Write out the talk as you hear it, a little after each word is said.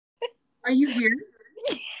Are you here?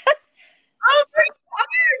 Oh my God.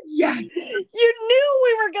 Yes. You knew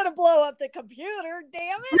we were going to blow up the computer.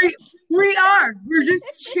 Damn it. We are. We're just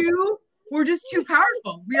too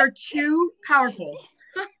powerful. We are too powerful.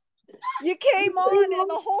 You came on and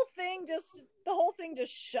the whole thing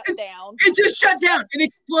just shut down. It just shut down and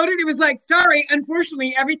exploded. It was like, sorry,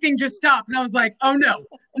 unfortunately, everything just stopped. And I was like, oh no,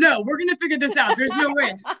 we're going to figure this out. There's no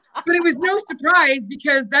way. But it was no surprise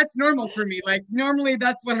because that's normal for me. Like, normally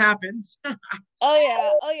that's what happens.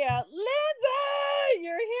 Oh yeah. Lindsee,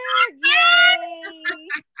 you're here. Yay.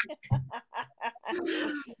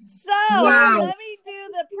 So wow. let me do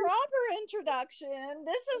the proper introduction.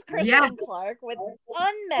 This is Kristen Clark with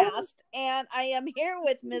Unmasked, and I am here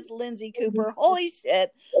with Miss Lindsee Cooper. Holy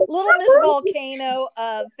shit, little Miss Volcano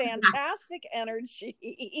of fantastic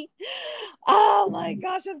energy. Oh my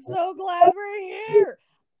gosh, I'm so glad we're here.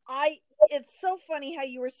 It's so funny how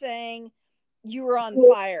you were saying you were on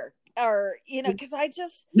fire, or because I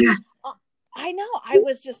know I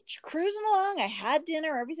was just cruising along. I had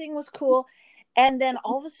dinner, everything was cool. And then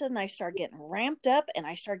all of a sudden I start getting ramped up and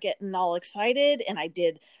I start getting all excited. And I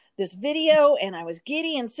did this video and I was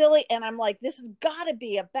giddy and silly. And I'm like, this has got to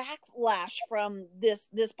be a backlash from this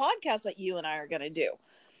podcast that you and I are going to do.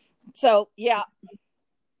 So, yeah.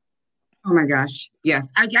 Oh my gosh.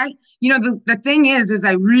 Yes. The thing is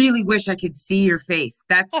I really wish I could see your face.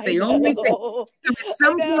 That's the only thing. So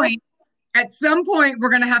at some point we're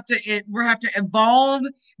going to have to evolve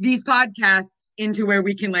these podcasts into where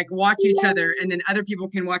we can like watch each other and then other people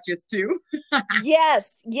can watch us too.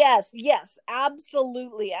 Yes.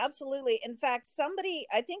 Absolutely. In fact, somebody,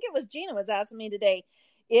 I think it was Gina, was asking me today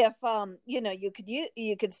if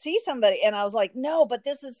you could see somebody, and I was like, no, but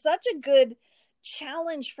this is such a good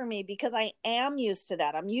challenge for me because I am used to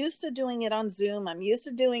that. I'm used to doing it on Zoom. I'm used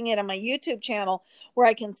to doing it on my YouTube channel where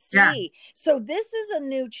I can see. Yeah. So this is a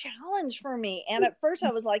new challenge for me. And at first I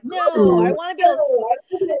was like, no, I want to be able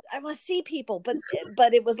I want to see people, but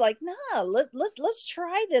it was like, no, let's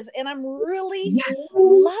try this. And I'm really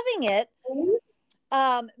loving it.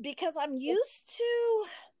 Because I'm used to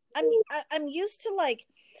like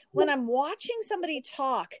when I'm watching somebody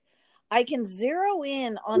talk, I can zero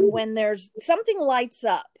in on when there's something lights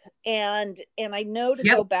up and I know to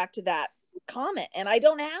go back to that comment, and I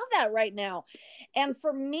don't have that right now. And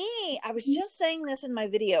for me, I was just saying this in my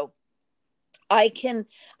video, I can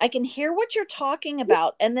hear what you're talking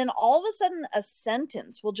about, and then all of a sudden a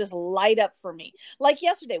sentence will just light up for me. Like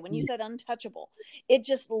yesterday when you said untouchable, it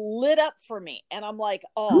just lit up for me, and I'm like,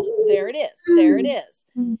 oh, there it is.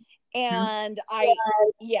 And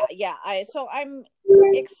so I'm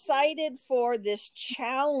excited for this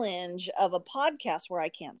challenge of a podcast where I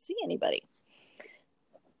can't see anybody.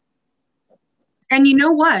 And you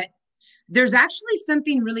know what? There's actually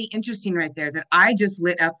something really interesting right there that I just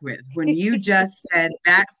lit up with when you just said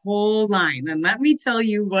that whole line. And let me tell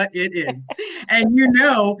you what it is. And you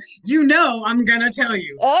know, I'm going to tell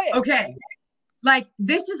you. Oh, yeah. Okay. Like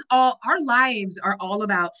this is all, our lives are all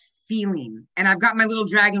about feeling. And I've got my little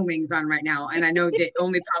dragon wings on right now. And I know that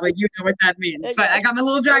only probably you know what that means, but I got my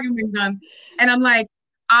little dragon wings on and I'm like,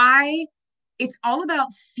 it's all about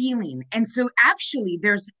feeling. And so actually,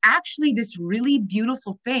 there's actually this really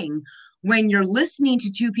beautiful thing when you're listening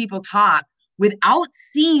to two people talk without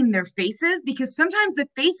seeing their faces, because sometimes the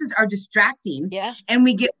faces are distracting and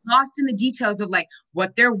we get lost in the details of like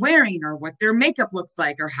what they're wearing or what their makeup looks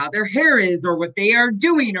like or how their hair is or what they are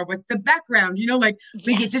doing or what's the background,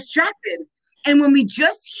 we get distracted. And when we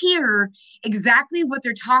just hear exactly what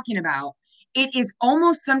they're talking about, it is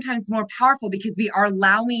almost sometimes more powerful because we are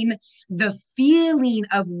allowing the feeling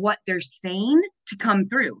of what they're saying to come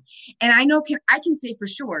through. And I can say for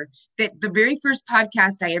sure that the very first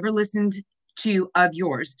podcast I ever listened to of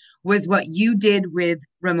yours was what you did with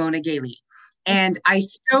Ramona Gailey. And I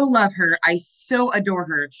so love her. I so adore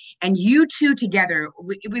her. And you two together,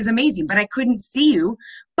 it was amazing, but I couldn't see you.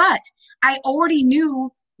 But I already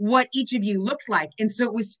knew what each of you looked like. And so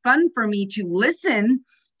it was fun for me to listen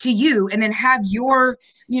to you and then have your,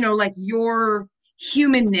 your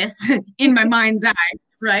humanness in my mind's eye,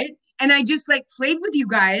 right? And I just like played with you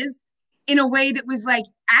guys in a way that was like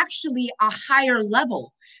actually a higher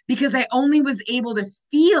level because I only was able to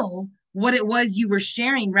feel what it was you were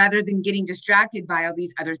sharing rather than getting distracted by all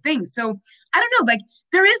these other things. So I don't know, like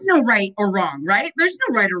there is no right or wrong, right? There's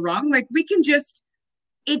no right or wrong. Like we can just,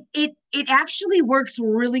 it actually works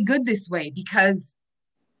really good this way because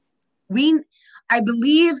I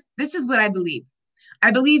believe, this is what I believe.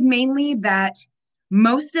 I believe mainly that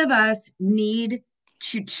most of us need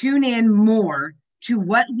to tune in more to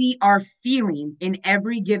what we are feeling in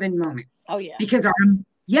every given moment. Oh, yeah. Because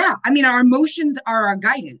Yeah, I mean, our emotions are our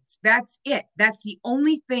guidance. That's it. That's the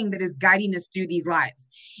only thing that is guiding us through these lives.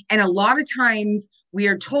 And a lot of times we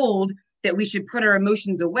are told that we should put our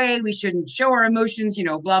emotions away. We shouldn't show our emotions,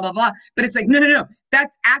 blah, blah, blah. But it's like, no, no, no.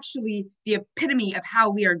 That's actually the epitome of how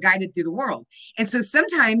we are guided through the world. And so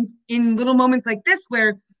sometimes in little moments like this,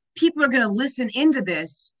 where people are going to listen into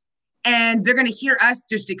this and they're going to hear us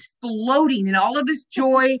just exploding in all of this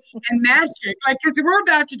joy and magic, like, because we're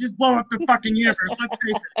about to just blow up the fucking universe. Let's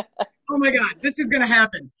face it. Oh my God, this is going to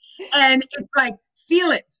happen. And it's like, feel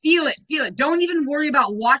it, feel it, feel it. Don't even worry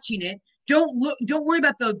about watching it. Don't worry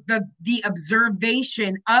about the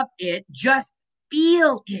observation of it. Just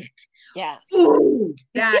feel it. Yes. Ooh,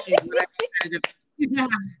 that is what I'm excited about. Yeah.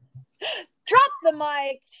 Drop the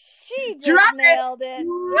mic. She just nailed it.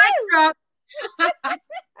 Mic drop.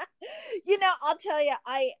 I'll tell you,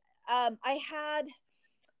 I had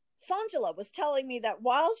Sanjala was telling me that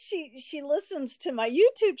while she listens to my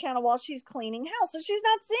YouTube channel while she's cleaning house, so she's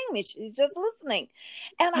not seeing me, she's just listening.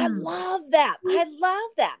 And I love that.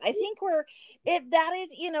 I think that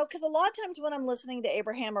is, because a lot of times when I'm listening to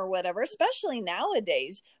Abraham or whatever, especially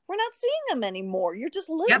nowadays, we're not seeing them anymore. You're just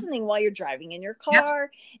listening while you're driving in your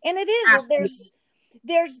car. And it is, absolutely.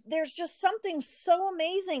 There's just something so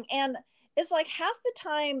amazing. And it's like half the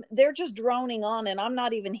time they're just droning on and I'm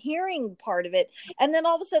not even hearing part of it. And then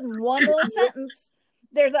all of a sudden,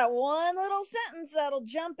 there's that one little sentence that'll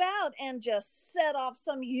jump out and just set off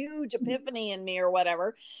some huge epiphany in me or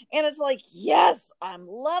whatever. And it's like, yes, I'm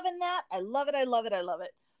loving that. I love it. I love it. I love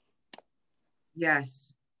it.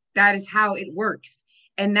 Yes, that is how it works.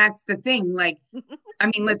 And that's the thing. Like, I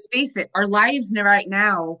mean, let's face it, our lives right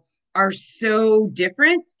now are so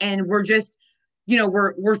different. And we're just,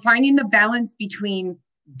 we're finding the balance between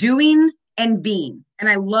doing and being. And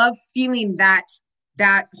I love feeling that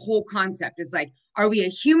whole concept is like, are we a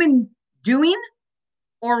human doing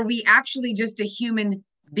or are we actually just a human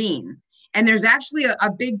being? And there's actually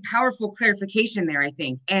a big, powerful clarification there, I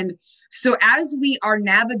think. And so as we are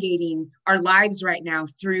navigating our lives right now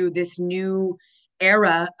through this new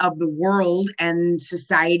era of the world and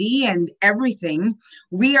society and everything,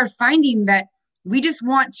 we are finding that we just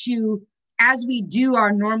want to, as we do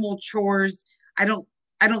our normal chores, I don't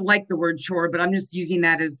like the word chore, but I'm just using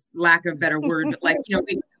that as lack of better word. But like,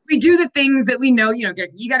 we do the things that we know, you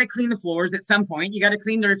got to clean the floors at some point. You got to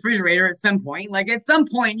clean the refrigerator at some point. Like at some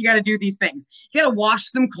point, you got to do these things. You got to wash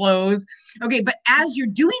some clothes. Okay. But as you're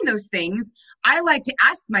doing those things, I like to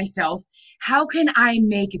ask myself, how can I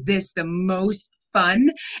make this the most fun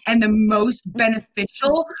and the most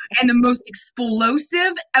beneficial and the most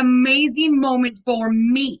explosive, amazing moment for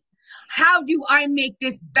me? How do I make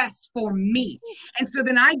this best for me? And so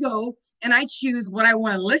then I go and I choose what I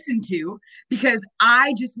want to listen to, because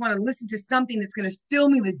I just want to listen to something that's going to fill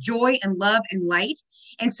me with joy and love and light.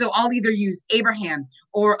 And so I'll either use Abraham,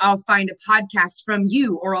 or I'll find a podcast from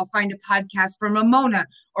you, or I'll find a podcast from Ramona,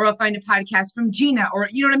 or I'll find a podcast from Gina, or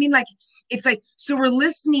you know what I mean? Like, it's like, so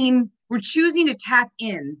we're choosing to tap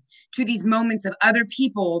in to these moments of other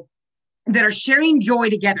people that are sharing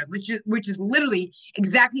joy together, which is literally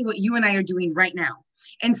exactly what you and I are doing right now.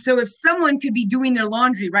 And so if someone could be doing their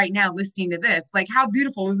laundry right now, listening to this, like, how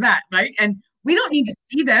beautiful is that, right? And we don't need to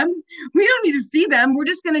see them. We're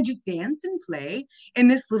just going to just dance and play in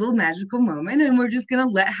this little magical moment. And we're just going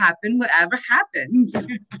to let happen whatever happens.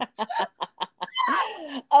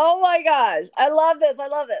 Oh my gosh. I love this.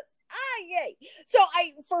 Yay. So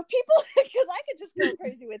for people, because I could just go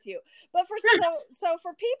crazy with you, but for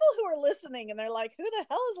people who are listening and they're like, who the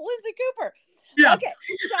hell is Lindsee Cooper? Yeah. Okay.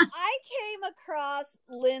 So I came across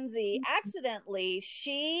Lindsee accidentally.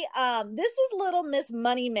 She, this is little Miss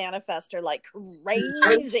Money Manifester, like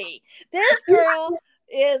crazy. This girl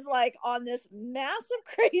is like on this massive,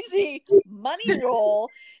 crazy money roll.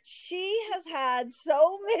 She has had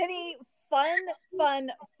so many fun,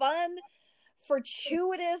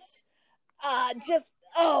 fortuitous,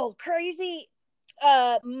 crazy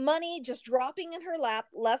money just dropping in her lap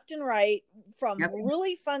left and right from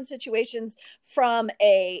really fun situations, from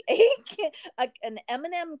an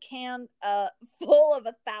M&M can full of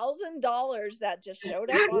 $1,000 that just showed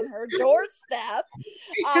up on her doorstep,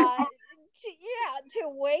 to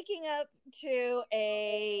waking up to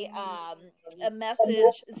a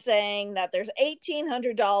message saying that there's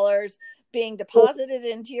 $1,800 being deposited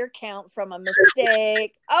into your account from a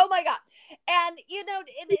mistake. Oh my God. And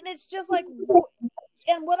and it's just like,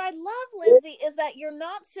 and what I love, Lindsee, is that you're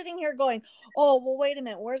not sitting here going, oh, well, wait a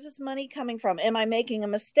minute, where's this money coming from? Am I making a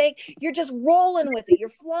mistake? You're just rolling with it. You're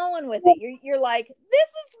flowing with it. You're like, this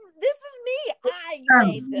is me. I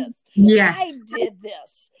made this. Yes. I did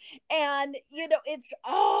this. And, you know, it's,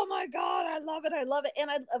 oh my God, I love it. I love it. And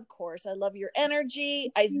of course, I love your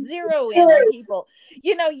energy. I zero in on people.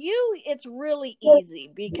 You know, it's really easy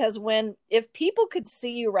because if people could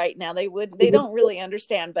see you right now, they don't really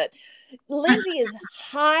understand. But Lindsee is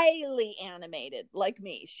highly animated like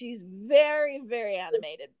me. She's very, very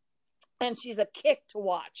animated. And she's a kick to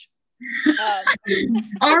watch.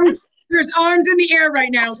 There's arms in the air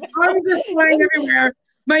right now. Arms are flying everywhere.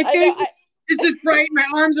 My face is just bright. My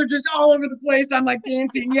arms are just all over the place. I'm like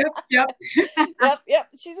dancing. Yep. Yep.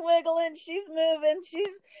 She's wiggling. She's moving.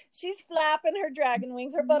 She's flapping her dragon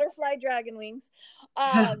wings, her butterfly dragon wings.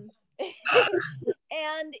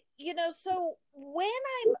 And, you know, so when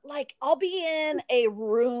I'm like, I'll be in a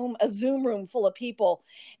Zoom room full of people,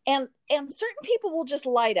 and certain people will just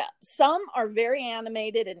light up. Some are very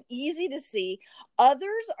animated and easy to see.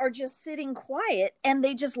 Others are just sitting quiet and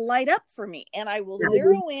they just light up for me. And I will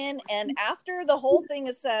zero in. And after the whole thing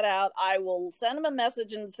is set out, I will send them a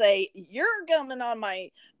message and say, you're coming on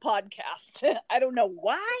my podcast. I don't know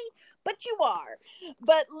why, but you are.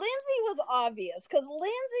 But Lindsee was obvious because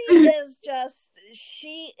Lindsee is just,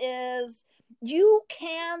 you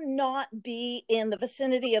cannot be in the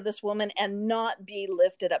vicinity of this woman and not be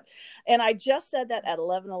lifted up. And I just said that at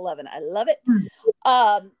 11:11. I love it.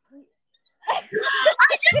 I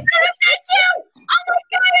just noticed that too. Oh my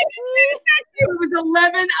God, I just noticed that too. It was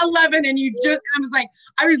 11:11, and I was like,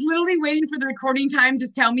 I was literally waiting for the recording time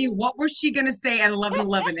to tell me what was she gonna say at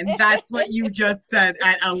 11:11, and that's what you just said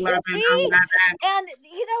at 11:11. And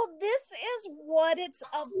you know, this is what it's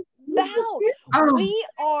about.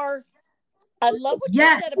 I love what you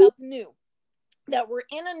said about the new. That we're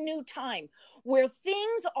in a new time where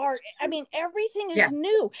things are, I mean, everything is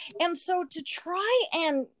new. And so to try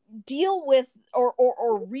and deal with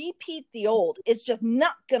or repeat the old, it's just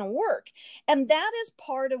not going to work. And that is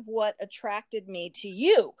part of what attracted me to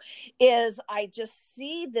you, is I just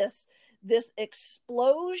see this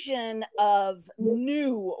explosion of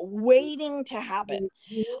new waiting to happen.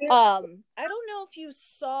 I don't know if you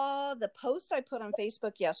saw the post I put on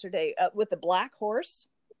Facebook yesterday with the black horse.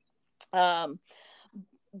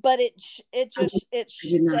 But it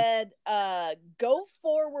said, go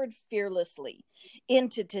forward fearlessly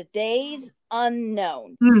into today's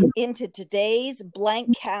unknown, into today's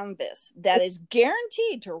blank canvas that is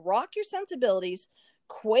guaranteed to rock your sensibilities,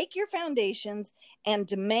 quake your foundations, and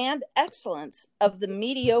demand excellence of the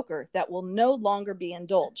mediocre that will no longer be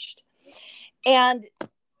indulged. And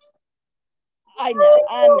I know.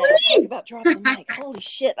 Talk about dropping the mic. Holy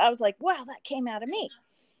shit. I was like, wow, that came out of me.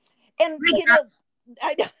 And, you know,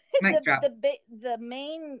 I know the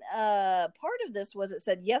main part of this was, it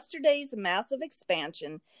said, yesterday's massive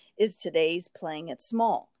expansion is today's playing it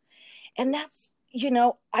small. And that's, you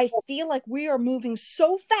know, I feel like we are moving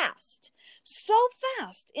so fast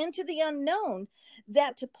into the unknown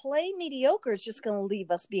that to play mediocre is just going to leave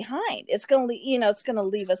us behind. It's going to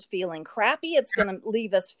leave us feeling crappy. It's going to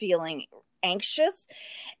leave us feeling anxious.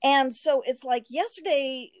 And so it's like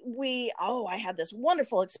yesterday I had this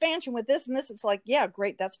wonderful expansion with this and this. It's like, yeah,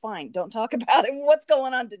 great. That's fine. Don't talk about it. What's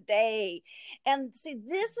going on today? And see,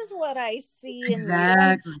 this is what I see in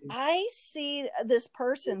you. I see this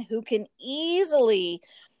person who can easily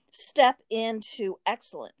step into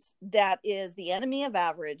excellence. That is the enemy of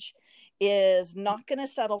average, is not going to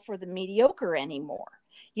settle for the mediocre anymore.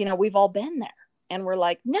 You know, we've all been there and we're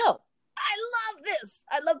like, no, I love this.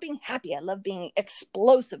 I love being happy. I love being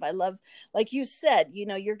explosive. I love, like you said, you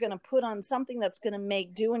know, you're going to put on something that's going to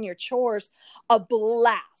make doing your chores a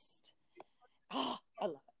blast. Oh, I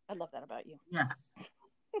love it. I love that about you. Yes.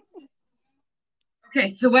 Okay.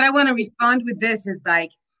 So what I want to respond with this is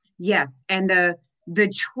like, yes. And the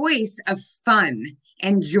choice of fun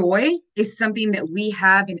and joy is something that we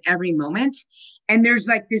have in every moment. And there's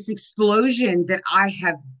like this explosion that I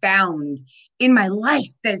have found in my life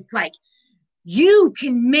that's like, you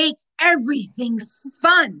can make everything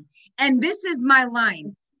fun. And this is my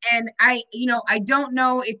line. And I don't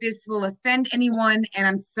know if this will offend anyone, and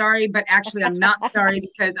I'm sorry, but actually I'm not sorry,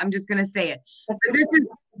 because I'm just going to say it. But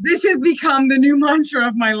this has become the new mantra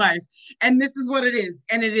of my life. And this is what it is.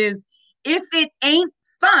 And it is, if it ain't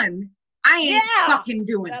fun, I ain't fucking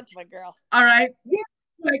doing it. That's my girl. All right.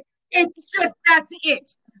 Like, it's just, that's it.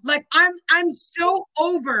 Like, I'm so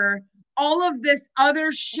over all of this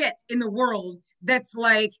other shit in the world that's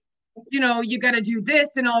like, you know, you got to do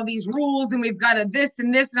this and all these rules and we've got to this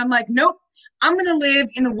and this. And I'm like, nope, I'm going to live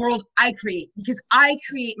in the world I create, because I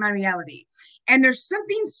create my reality. And there's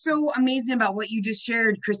something so amazing about what you just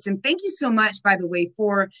shared, Kristen. Thank you so much, by the way,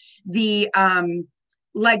 for the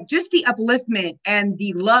like just the upliftment and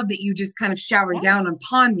the love that you just kind of showered down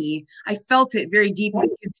upon me. I felt it very deeply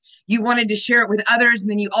because you wanted to share it with others.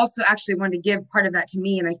 And then you also actually wanted to give part of that to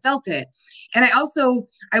me. And I felt it. And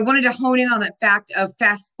I wanted to hone in on that fact of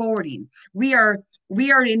fast forwarding. We are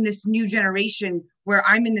in this new generation where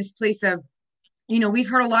I'm in this place of, we've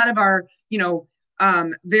heard a lot of our,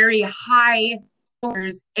 very high,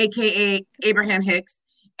 AKA Abraham Hicks,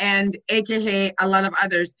 and AKA a lot of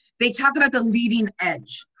others, they talk about the leading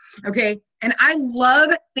edge. Okay. And I love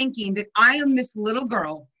thinking that I am this little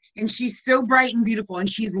girl and she's so bright and beautiful and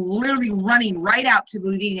she's literally running right out to the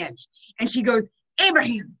leading edge. And she goes,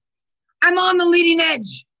 Abraham, I'm on the leading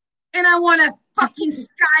edge and I want to fucking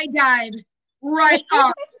skydive right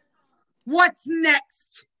off. What's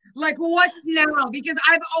next? Like, what's now? Because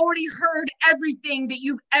I've already heard everything that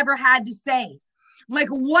you've ever had to say. Like,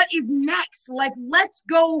 what is next? Like, let's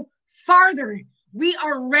go farther. We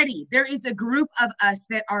are ready. There is a group of us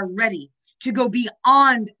that are ready to go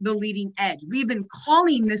beyond the leading edge. We've been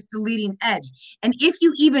calling this the leading edge. And if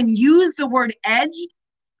you even use the word edge,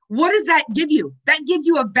 what does that give you? That gives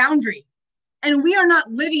you a boundary. And we are not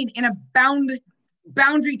living in a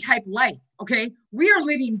boundary type life, okay? We are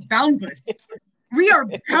living boundless. We are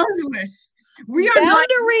boundless. We are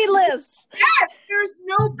boundaryless. Yes, there's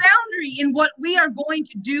no boundary in what we are going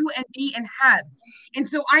to do and be and have. And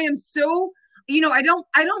so I am so,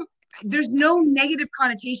 there's no negative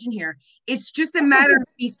connotation here. It's just a matter of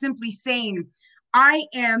me simply saying, I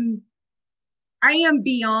am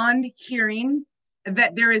beyond hearing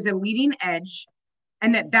that there is a leading edge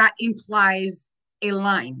and that implies a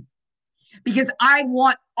line. Because I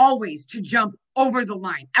want always to jump over the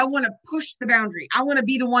line. I want to push the boundary. I want to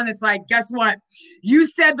be the one that's like, guess what? You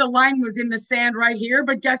said the line was in the sand right here,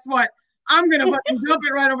 but guess what? I'm going to fucking jump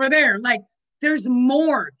it right over there. Like, there's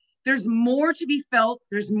more. There's more to be felt.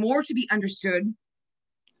 There's more to be understood.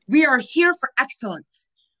 We are here for excellence.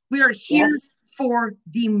 We are here for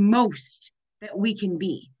the most that we can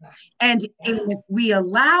be. And if we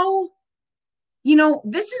allow,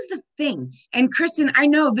 this is the thing. And Kristen, I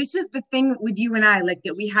know this is the thing with you and I, like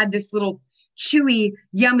that we had this little chewy,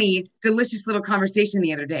 yummy, delicious little conversation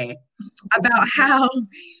the other day about how,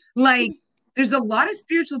 like, there's a lot of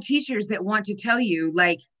spiritual teachers that want to tell you,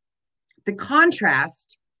 like, the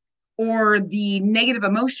contrast or the negative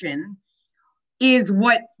emotion is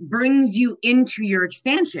what brings you into your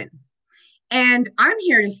expansion. And I'm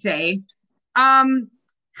here to say, how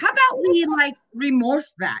about we like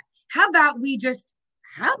remorph that? How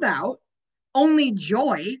about only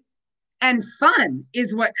joy and fun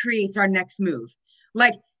is what creates our next move?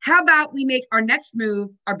 Like, how about we make our next move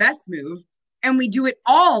our best move and we do it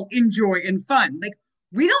all in joy and fun? Like,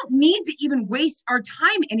 we don't need to even waste our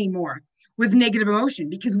time anymore with negative emotion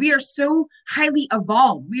because we are so highly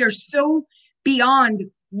evolved. We are so beyond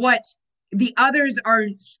what the others are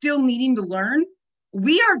still needing to learn.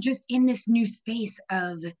 We are just in this new space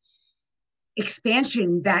of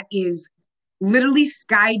expansion that is literally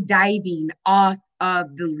skydiving off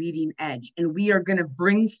of the leading edge. And we are going to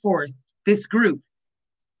bring forth this group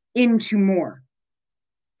into more.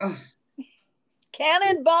 Oh.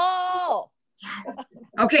 Cannonball. Yes.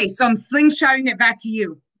 Okay, so I'm slingshotting it back to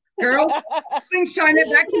you. Girl, slingshotting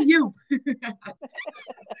it back to you.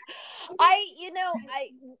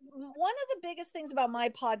 One of the biggest things about my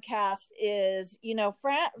podcast is,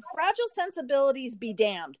 fragile sensibilities be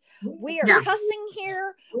damned. We are cussing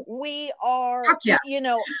here. We are,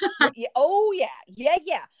 oh yeah.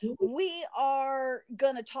 We are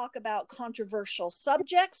going to talk about controversial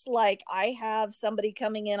subjects. Like, I have somebody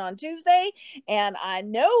coming in on Tuesday and I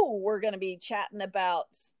know we're going to be chatting about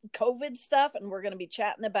COVID stuff and we're going to be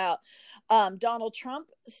chatting about Donald Trump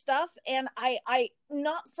stuff. And I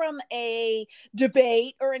not from a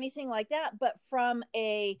debate or anything like that, but from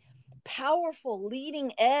a powerful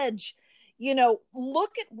leading edge,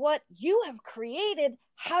 look at what you have created.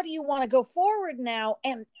 How do you want to go forward now?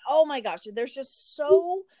 And oh my gosh, there's just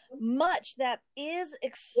so much that is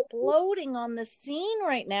exploding on the scene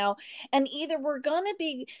right now. And either we're going to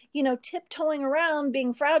be, tiptoeing around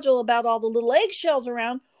being fragile about all the little eggshells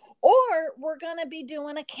around, or we're going to be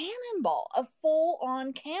doing a cannonball, a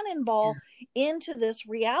full-on cannonball into this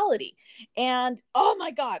reality. And oh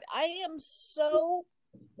my God, I am so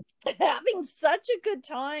having such a good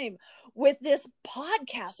time with this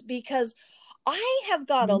podcast because I have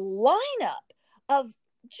got a lineup of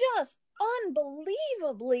just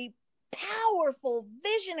unbelievably powerful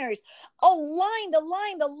visionaries, aligned.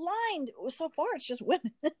 So far it's just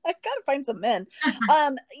women. I gotta find some men.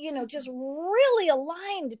 Just really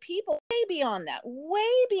aligned people, way beyond that,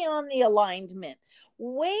 way beyond the alignment,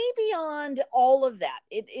 way beyond all of that.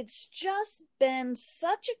 It's just been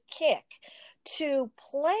such a kick to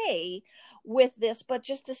play with this, but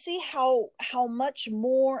just to see how much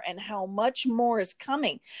more and how much more is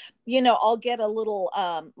coming. I'll get a little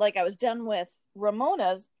like I was done with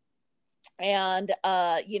Ramona's, and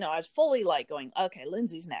I was fully like going, okay,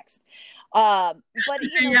 Lindsay's next. But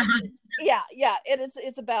yeah,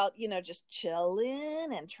 it's about just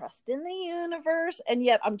chilling and trusting the universe, and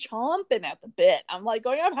yet I'm chomping at the bit. I'm like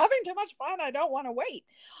going, I'm having too much fun, I don't want to wait.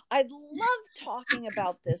 I love talking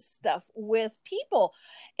about this stuff with people,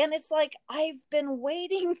 and it's like I've been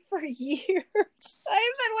waiting for years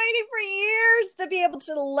to be able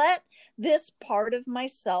to let this part of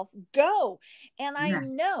myself go. And I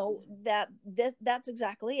know that that's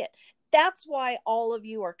exactly it. That's why all of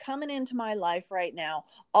you are coming into my life right now.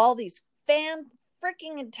 All these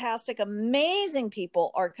freaking-tastic, amazing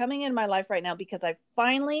people are coming in my life right now, because I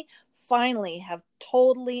finally have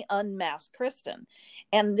totally unmasked Kristen.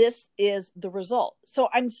 And this is the result. So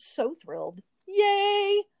I'm so thrilled.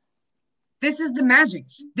 Yay! This is the magic.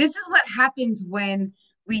 This is what happens when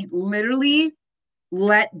we literally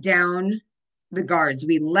let down the guards.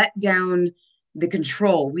 We let down the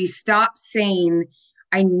control. We stop saying,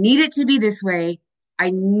 I need it to be this way.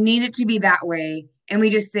 I need it to be that way. And we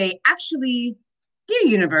just say, actually, dear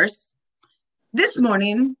universe, this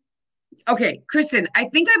morning, okay, Kristen, I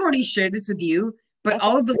think I've already shared this with you, but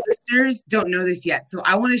all of the listeners don't know this yet. So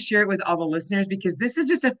I want to share it with all the listeners, because this is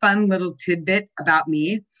just a fun little tidbit about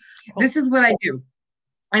me. This is what I do.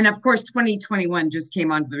 And of course, 2021 just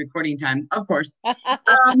came onto the recording time, of course.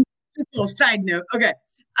 Little side note. Okay.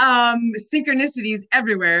 Synchronicities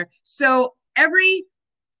everywhere. So every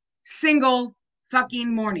single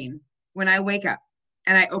fucking morning when I wake up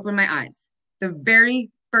and I open my eyes, the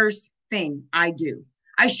very first thing I do,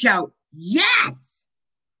 I shout, yes,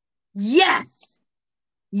 yes,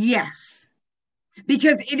 yes.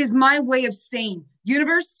 Because it is my way of saying,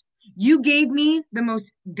 universe, you gave me the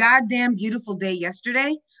most goddamn beautiful day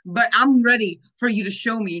yesterday, but I'm ready for you to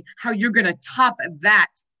show me how you're going to top that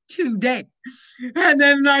today. And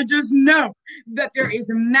then I just know that there is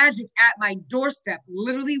magic at my doorstep,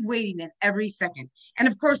 literally waiting at every second. And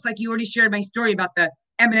of course, like you already shared my story about the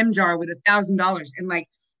M&M jar with $1,000. And like,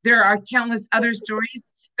 there are countless other stories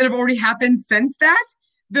that have already happened since that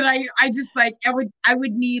I just like, I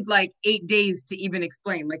would need like 8 days to even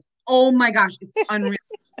explain. Like, oh my gosh, it's unreal.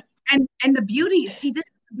 And the beauty, see, this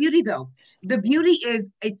is the beauty though. The beauty is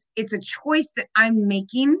it's a choice that I'm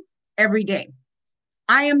making every day.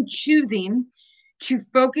 I am choosing to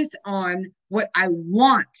focus on what I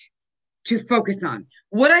want to focus on.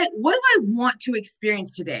 What do I want to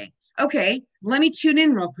experience today? Okay, let me tune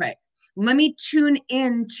in real quick. Let me tune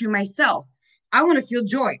in to myself. I want to feel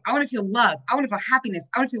joy. I want to feel love. I want to feel happiness.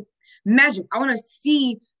 I want to feel magic. I want to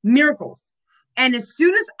see miracles. And as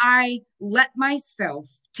soon as I let myself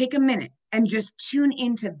take a minute and just tune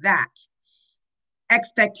into that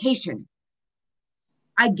expectation,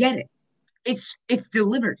 I get it. It's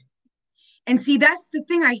delivered. And see, that's the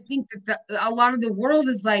thing. I think that a lot of the world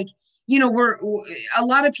is like, a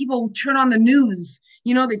lot of people turn on the news,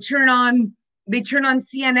 they turn on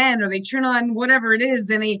CNN, or they turn on whatever it is,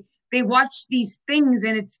 and they watch these things,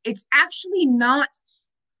 and it's actually not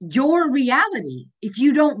your reality if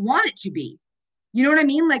you don't want it to be. You know what I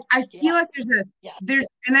mean? Like, I feel like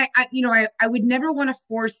and I would never want to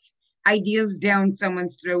force ideas down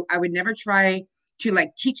someone's throat. I would never try to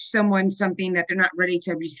like teach someone something that they're not ready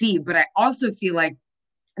to receive. But I also feel like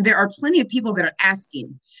there are plenty of people that are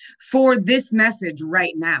asking for this message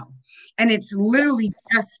right now. And it's literally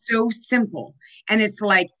just so simple. And it's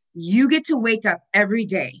like, you get to wake up every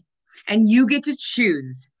day and you get to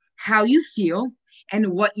choose how you feel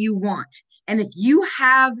and what you want. And if you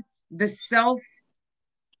have the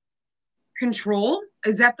self-control,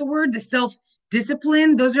 is that the word? The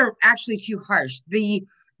self-discipline? Those are actually too harsh. The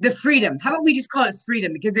freedom. How about we just call it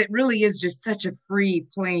freedom? Because it really is just such a free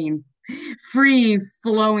flowing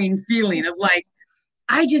feeling of like,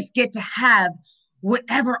 I just get to have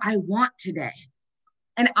whatever I want today.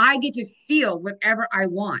 And I get to feel whatever I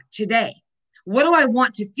want today. What do I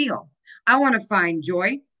want to feel? I want to find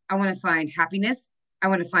joy. I want to find happiness. I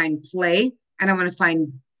want to find play. And I want to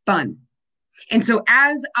find fun. And so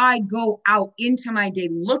as I go out into my day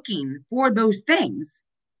looking for those things,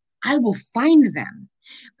 I will find them.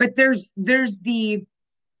 But there's the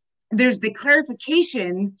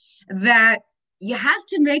clarification that you have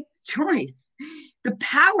to make the choice. The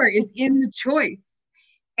power is in the choice.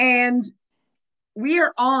 And we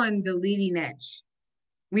are on the leading edge.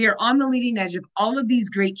 We are on the leading edge of all of these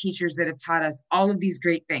great teachers that have taught us all of these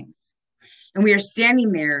great things. And we are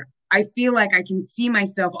standing there I feel like I can see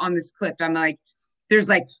myself on this cliff. I'm like, there's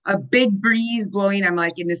like a big breeze blowing. I'm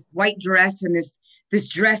like in this white dress, and this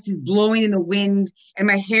dress is blowing in the wind, and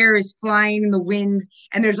my hair is flying in the wind,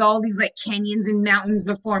 and there's all these like canyons and mountains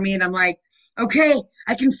before me, and I'm like, okay,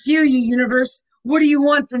 I can feel you, universe. What do you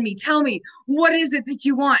want from me? Tell me, what is it that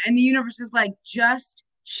you want? And the universe is like, just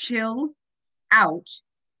chill out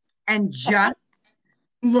and just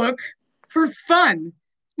look for fun.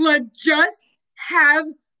 Like, just have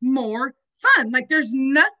more fun. Like, there's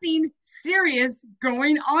nothing serious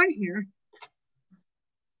going on here.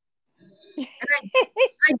 And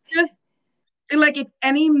I just, like, if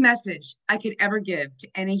any message I could ever give to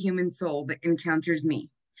any human soul that encounters me,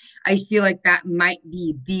 I feel like that might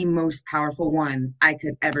be the most powerful one I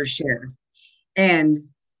could ever share. And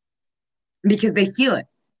because they feel it.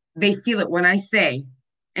 They feel it when I say,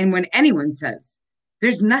 and when anyone says,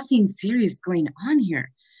 there's nothing serious going on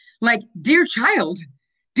here. Like, dear child,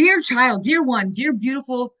 dear one, dear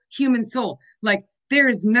beautiful human soul, like, there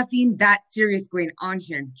is nothing that serious going on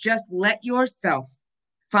here. Just let yourself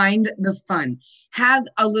find the fun. Have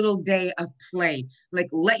a little day of play. Like,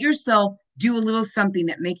 let yourself do a little something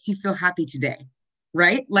that makes you feel happy today,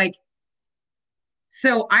 right? Like,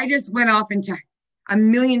 so I just went off into a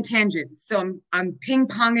million tangents. So I'm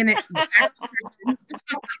ping-ponging it back.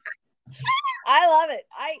 I love it.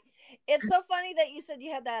 It's so funny that you said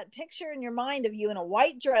you had that picture in your mind of you in a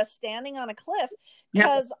white dress standing on a cliff,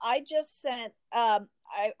 because yep. I just sent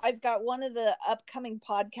I've got one of the upcoming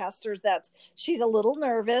podcasters she's a little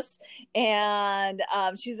nervous, and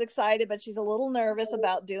she's excited, but she's a little nervous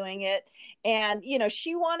about doing it. And, you know,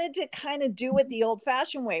 she wanted to kind of do it the old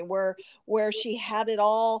fashioned way where she had it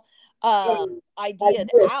all ideaed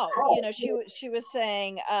out. You know, she was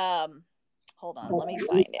saying, hold on, let me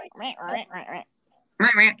find it.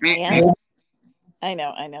 Yeah. I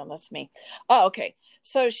know, that's me. Oh, okay.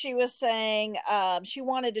 So she was saying she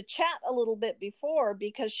wanted to chat a little bit before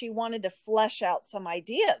because she wanted to flesh out some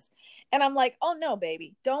ideas. And I'm like, oh no,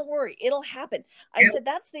 baby, don't worry. It'll happen. I said,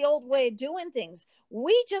 that's the old way of doing things.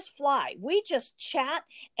 We just fly. We just chat,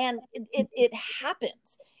 and it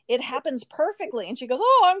happens. It happens perfectly. And she goes,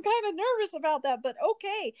 oh, I'm kind of nervous about that, but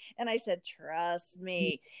okay. And I said, trust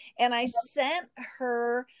me. And I sent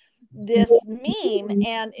her this meme,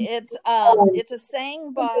 and it's a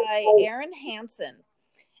saying by Aaron Hansen,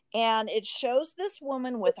 and it shows this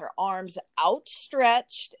woman with her arms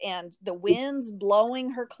outstretched and the wind's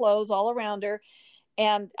blowing her clothes all around her.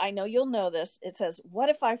 And I know you'll know this. It says, what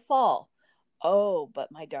if I fall? Oh,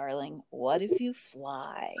 but my darling, what if you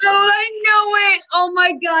fly? Oh, I know it. Oh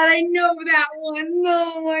my God, I know that one.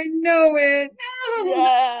 No, I know it.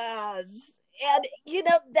 Yes. And, you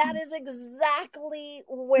know, that is exactly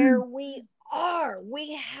where we are.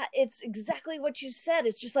 It's exactly what you said.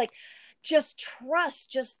 It's just like, just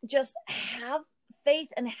trust, just have faith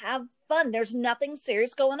and have fun. There's nothing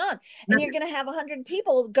serious going on. And you're going to have 100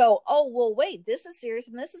 people go, oh, well, wait, this is serious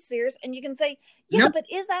and this is serious. And you can say, yeah, but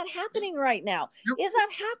is that happening right now? Is that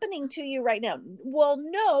happening to you right now? Well,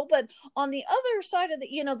 no, but on the other side of the,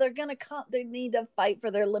 you know, they're going to come, they need to fight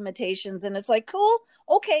for their limitations. And it's like, cool.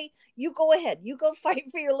 Okay, you go ahead. You go fight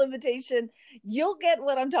for your limitation. You'll get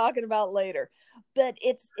what I'm talking about later. But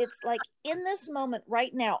it's like in this moment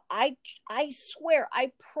right now, I swear,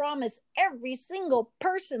 I promise every single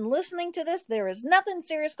person listening to this, there is nothing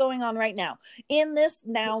serious going on right now in this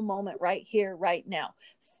now moment right here, right now.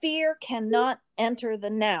 Fear cannot enter the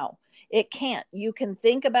now. It can't. You can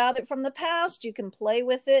think about it from the past. You can play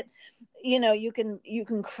with it. You know, you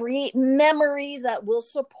can create memories that will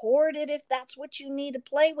support it if that's what you need to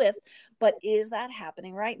play with. But is that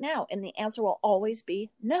happening right now? And the answer will always be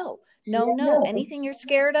no. No. Anything you're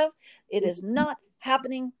scared of, it is not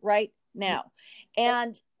happening right now.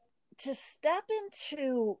 And to step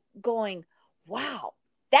into going, wow,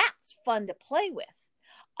 that's fun to play with.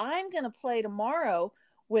 I'm going to play tomorrow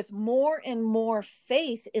with more and more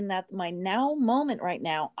faith in that my now moment right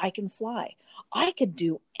now, I can fly. I could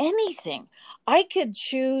do anything. I could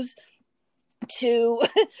choose to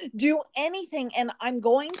do anything, and I'm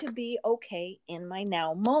going to be okay in my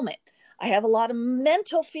now moment. I have a lot of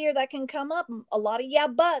mental fear that can come up, a lot of yeah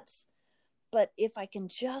buts. But if I can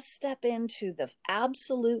just step into the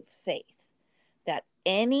absolute faith that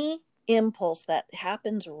any impulse that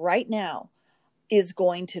happens right now is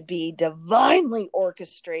going to be divinely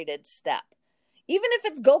orchestrated step, even if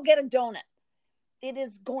it's go get a donut, it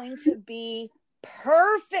is going to be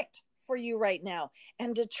perfect for you right now.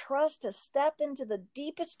 And to trust, to step into the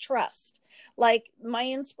deepest trust, like my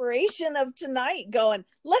inspiration of tonight going,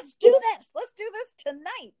 let's do this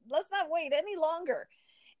tonight. Let's not wait any longer.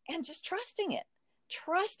 And just trusting it,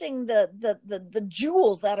 trusting the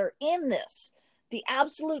jewels that are in this, the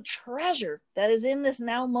absolute treasure that is in this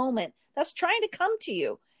now moment that's trying to come to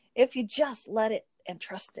you if you just let it and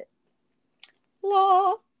trust it.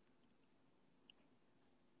 Law.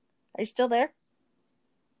 Are you still there?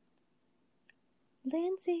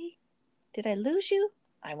 Lindsee, did I lose you?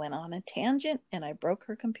 I went on a tangent and I broke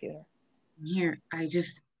her computer. Here,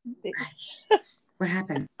 what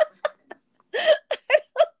happened?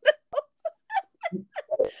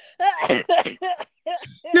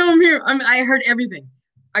 No, I'm here. I heard everything.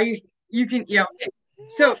 You can,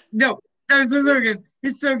 so no, that was so good.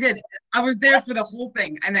 It's so good. I was there for the whole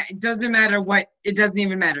thing, and it doesn't matter what, it doesn't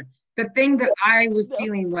even matter. The thing that I was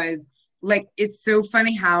feeling was like, it's so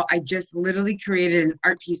funny how I just literally created an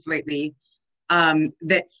art piece lately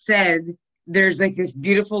that said, there's like this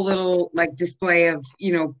beautiful little like display of,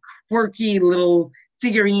 quirky little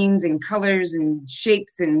figurines and colors and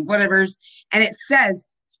shapes and whatever's. And it says,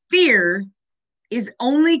 fear is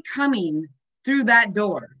only coming through that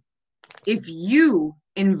door if you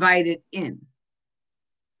invite it in.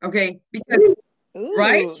 Okay? Because, Ooh.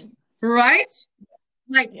 Right?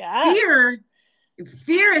 Like yes.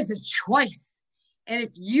 fear is a choice. And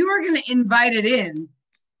if you are going to invite it in,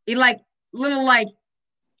 it like little like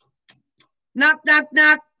knock, knock,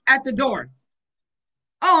 knock at the door.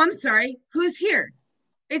 Oh, I'm sorry. Who's here?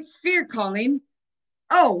 It's fear calling.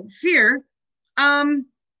 Oh, fear.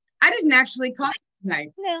 I didn't actually call you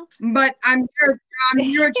tonight. No. But I'm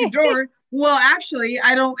here at your door. Well, actually,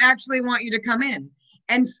 I don't actually want you to come in.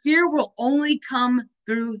 And fear will only come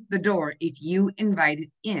through the door if you invite it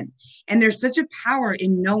in. And there's such a power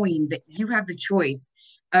in knowing that you have the choice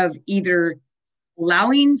of either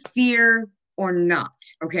allowing fear or not.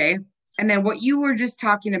 Okay. And then what you were just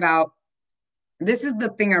talking about, this is the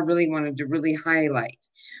thing I really wanted to really highlight,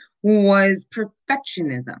 was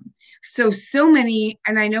perfectionism. So many,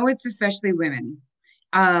 and I know it's especially women.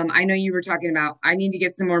 I know you were talking about, I need to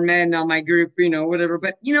get some more men on my group, whatever,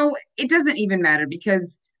 but it doesn't even matter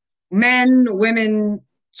because men, women,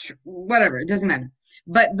 whatever, it doesn't matter.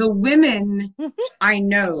 But the women I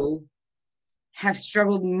know have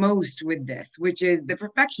struggled most with this, which is the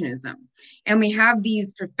perfectionism. And we have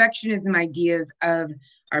these perfectionism ideas of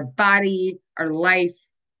our body, our life,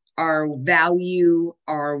 our value,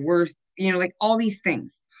 our worth, like all these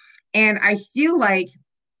things. And I feel like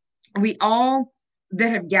we all that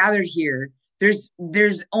have gathered here,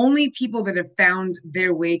 there's only people that have found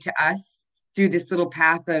their way to us through this little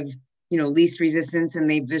path of, least resistance. And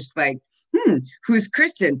they've just like, who's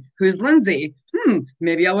Kristen? Who's Lindsee?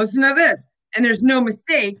 Maybe I'll listen to this. And there's no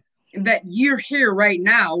mistake that you're here right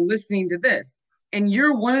now listening to this. And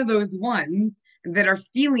you're one of those ones that are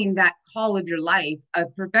feeling that call of your life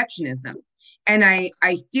of perfectionism. And I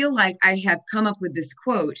feel like I have come up with this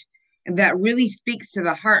quote that really speaks to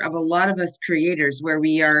the heart of a lot of us creators, where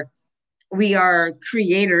we are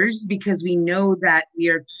creators because we know that we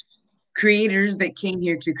are creators that came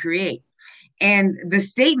here to create. And the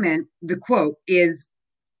statement, the quote is,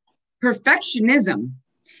 perfectionism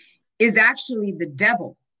is actually the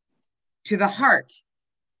devil to the heart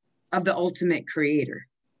of the ultimate creator.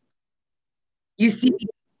 You see,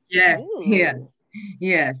 yes.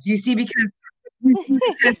 You see, because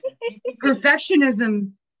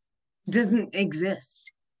perfectionism doesn't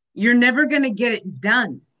exist. You're never going to get it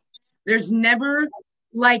done. There's never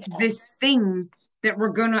like this thing that we're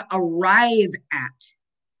going to arrive at.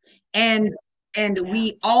 And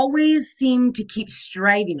we always seem to keep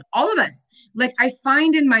striving, all of us. Like I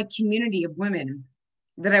find in my community of women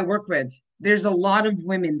that I work with, there's a lot of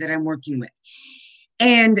women that I'm working with,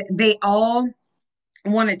 and they all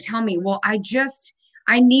want to tell me, well,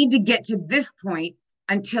 I need to get to this point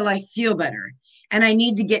until I feel better. And I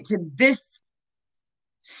need to get to this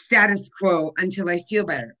status quo until I feel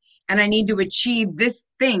better. And I need to achieve this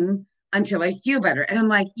thing until I feel better. And I'm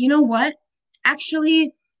like, you know what?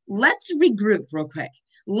 Actually, let's regroup real quick.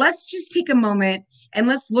 Let's just take a moment and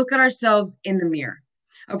let's look at ourselves in the mirror.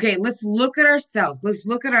 Okay, let's look at ourselves. Let's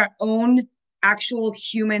look at our own actual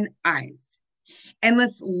human eyes. And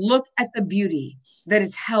let's look at the beauty that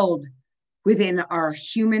is held within our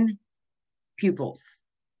human pupils.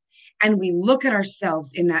 And we look at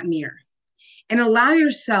ourselves in that mirror and allow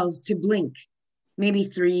yourselves to blink maybe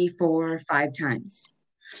 3, 4, 5 times.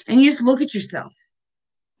 And you just look at yourself.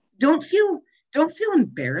 Don't feel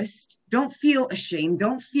embarrassed. Don't feel ashamed.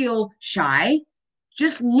 Don't feel shy.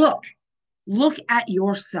 Just look at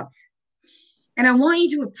yourself. And I want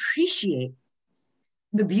you to appreciate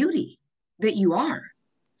the beauty that you are.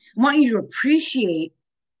 I want you to appreciate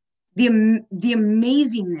the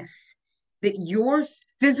amazingness that your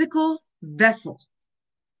physical vessel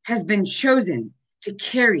has been chosen to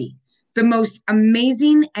carry the most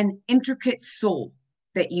amazing and intricate soul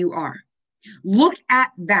that you are. Look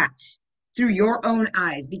at that through your own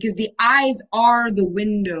eyes, because the eyes are the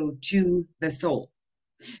window to the soul.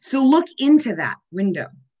 So look into that window,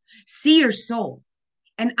 see your soul,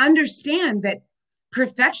 and understand that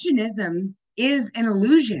perfectionism is an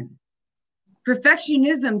illusion.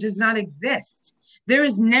 Perfectionism does not exist. There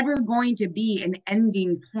is never going to be an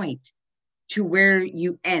ending point to where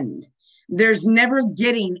you end. There's never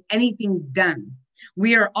getting anything done.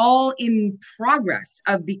 We are all in progress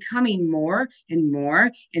of becoming more and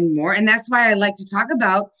more and more. And that's why I like to talk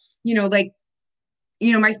about,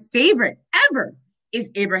 my favorite ever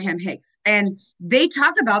is Abraham Hicks. And they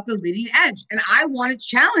talk about the leading edge. And I want to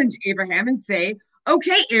challenge Abraham and say,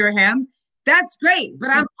 okay, Abraham, that's great, but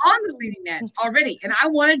I'm on the leading edge already. And I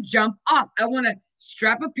want to jump off. I want to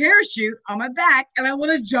strap a parachute on my back and I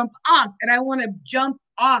want to jump off. And I want to jump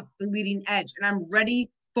off the leading edge. And I'm ready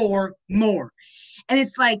for more. And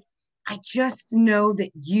it's like, I just know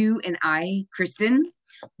that you and I, Kristen,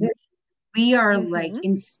 we are like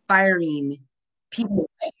inspiring people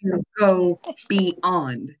to go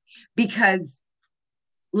beyond, because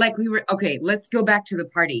okay, let's go back to the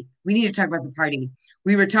party. We need to talk about the party.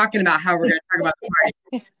 We were talking about how we're going to talk about the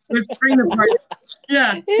party. Let's bring the party.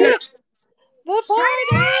 Yeah. Yes. The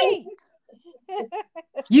party.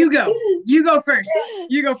 You go first.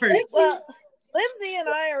 You go first. Well, Lindsee and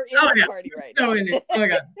I are in the party right now. In it. Oh my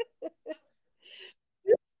God.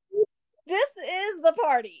 This is the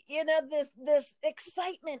party, this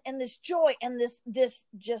excitement and this joy and this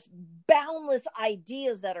just boundless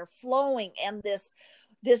ideas that are flowing, and this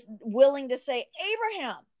willing to say,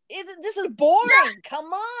 Abraham, this is boring. Yeah. Come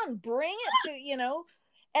on, bring it to,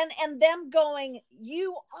 and them going,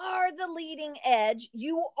 you are the leading edge.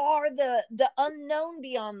 You are the unknown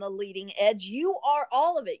beyond the leading edge. You are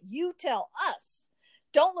all of it. You tell us.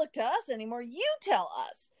 Don't look to us anymore. You tell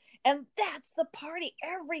us. And that's the party.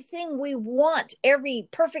 Everything we want, every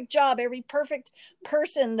perfect job, every perfect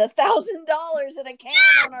person, the $1,000 in a can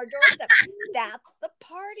on our doorstep. That's the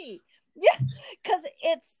party. Yeah, because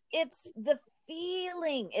it's the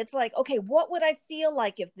feeling. It's like, okay, what would I feel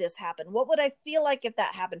like if this happened? What would I feel like if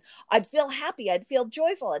that happened? I'd feel happy. I'd feel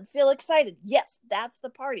joyful. I'd feel excited. Yes, that's the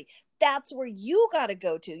party. That's where you got to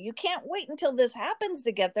go to. You can't wait until this happens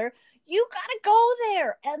to get there. You got to go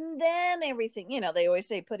there. And then everything, they always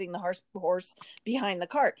say putting the horse behind the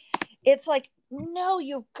cart. It's like, no,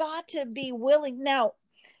 you've got to be willing. Now,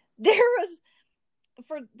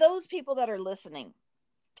 for those people that are listening,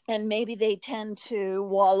 and maybe they tend to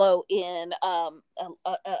wallow in a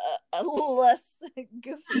less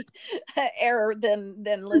goofy error than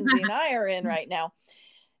Lindsee and I are in right now.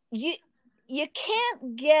 You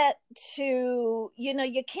can't get to,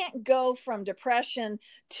 you can't go from depression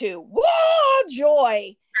to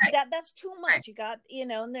joy. Right. That's too much. Right. You got,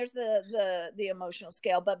 and there's the emotional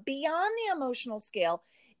scale, but beyond the emotional scale,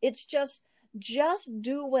 it's just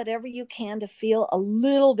do whatever you can to feel a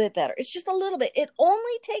little bit better. It's just a little bit. It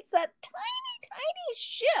only takes that tiny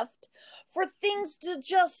shift for things to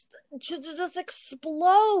just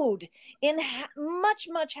explode in much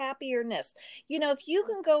happierness. If you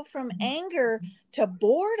can go from anger to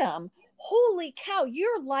boredom, holy cow,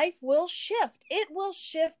 your life will shift. It will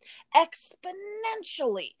shift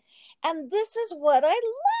exponentially. And this is what I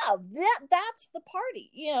love. That's the party.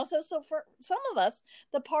 So for some of us,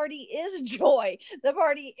 the party is joy. The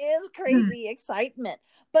party is crazy excitement.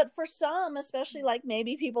 But for some, especially like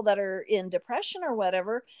maybe people that are in depression or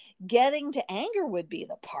whatever, getting to anger would be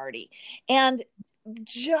the party. And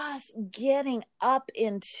just getting up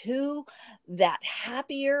into that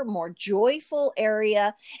happier, more joyful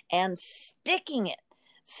area and sticking it.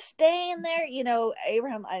 Staying there,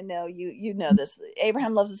 Abraham, I know you know this.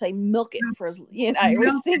 Abraham loves to say, milk it for I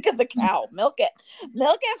always think of the cow, milk it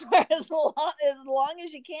for as long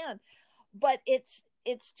as you can. But it's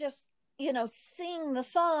just, sing the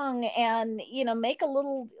song and, make a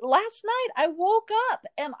little. Last night I woke up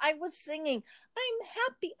and I was singing, I'm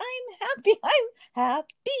happy, and I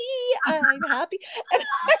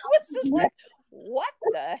was just like, what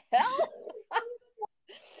the hell?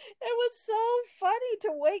 It was so funny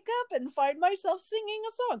to wake up and find myself singing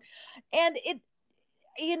a song. And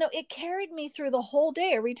it carried me through the whole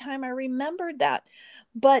day every time I remembered that.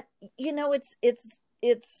 But, it's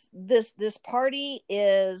this party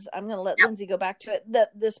is, I'm going to let Lindsee go back to it.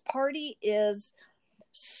 This party is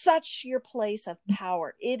such your place of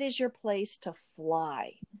power. It is your place to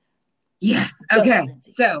fly. Yes. Okay.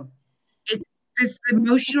 So it's this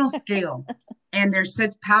emotional scale. And there's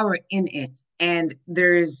such power in it. And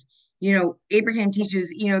there's, Abraham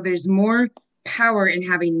teaches, there's more power in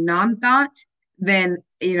having non-thought than,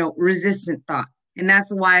 resistant thought. And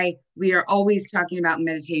that's why we are always talking about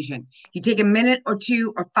meditation. You take a minute or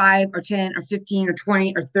two or 5 or 10 or 15 or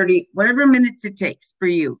 20 or 30, whatever minutes it takes for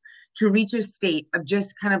you to reach a state of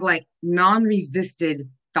just kind of like non-resisted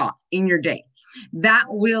thought in your day. That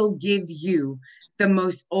will give you the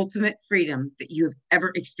most ultimate freedom that you have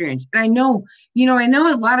ever experienced. And I know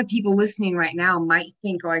a lot of people listening right now might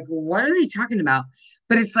think like, well, what are they talking about?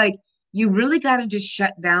 But it's like, you really got to just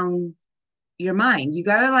shut down your mind. You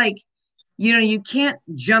got to like, you can't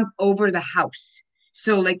jump over the house.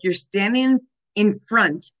 So like you're standing in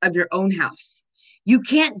front of your own house. You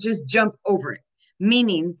can't just jump over it.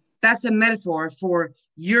 Meaning that's a metaphor for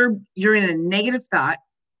you're in a negative thought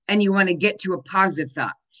and you want to get to a positive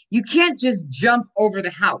thought. You can't just jump over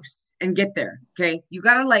the house and get there. Okay. You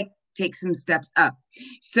got to like take some steps up.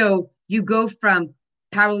 So you go from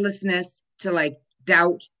powerlessness to like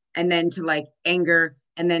doubt, and then to like anger,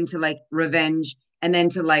 and then to like revenge, and then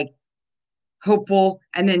to like hopeful,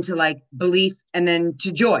 and then to like belief, and then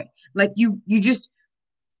to joy. Like you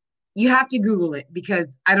have to Google it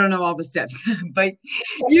because I don't know all the steps, but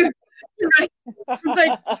you right,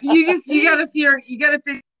 like you gotta figure.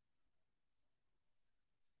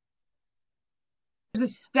 There's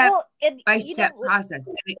a step by step process,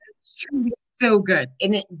 and it's truly so good,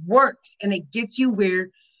 and it works, and it gets you where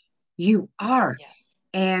you are. Yes.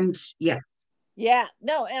 And yes. Yeah,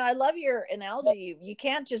 no, and I love your analogy. You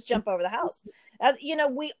can't just jump over the house.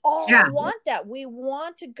 We all want that. We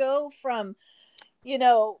want to go from,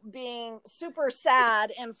 being super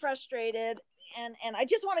sad and frustrated, and I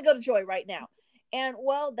just want to go to joy right now. And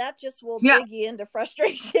well, that just will dig you into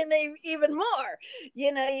frustration even more.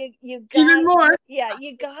 You got even more. Yeah,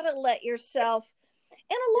 you got to let yourself.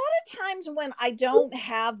 And a lot of times when I don't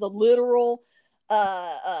have the literal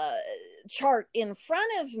chart in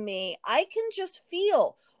front of me, I can just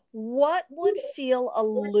feel what would feel a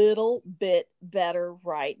little bit better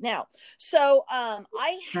right now. So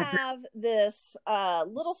I have this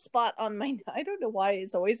little spot on my, I don't know why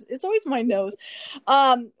it's always my nose.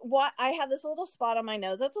 What I have this little spot on my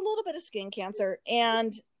nose. That's a little bit of skin cancer,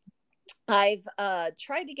 and I've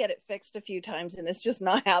tried to get it fixed a few times, and it's just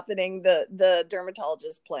not happening. The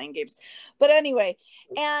dermatologist playing games. But anyway,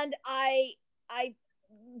 and I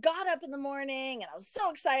got up in the morning and I was so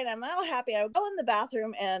excited. I'm all happy. I would go in the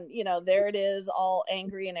bathroom and, there it is, all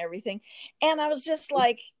angry and everything. And I was just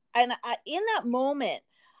like, in that moment,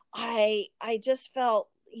 I just felt,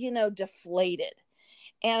 deflated.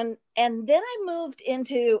 And then I moved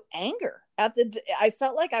into anger. I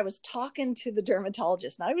felt like I was talking to the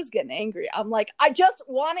dermatologist and I was getting angry. I'm like, I just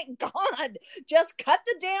want it gone. Just cut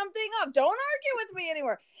the damn thing off. Don't argue with me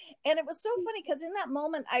anymore. And it was so funny because in that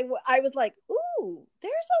moment, I was like, ooh,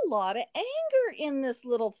 there's a lot of anger in this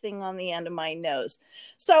little thing on the end of my nose.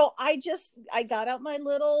 So I got out my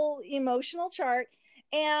little emotional chart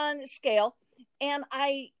and scale. And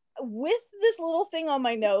with this little thing on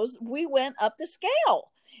my nose, we went up the scale.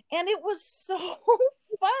 And it was so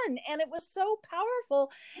fun and it was so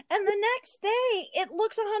powerful. And the next day, it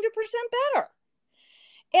looks 100% better.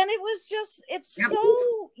 And it was just, it's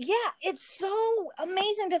so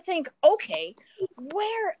amazing to think, okay,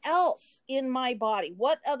 where else in my body,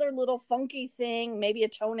 what other little funky thing, maybe a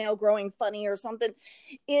toenail growing funny or something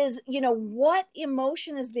is, what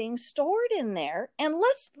emotion is being stored in there? And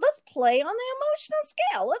let's play on the emotional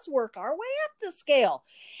scale. Let's work our way up the scale.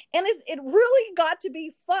 And it really got to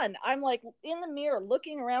be fun. I'm like in the mirror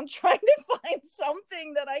looking around trying to find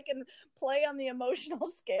something that I can play on the emotional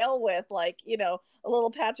scale with, like, a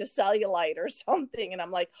little patch of cellulite or something. And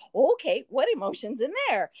I'm like, okay, what emotion's in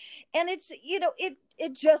there? And it's,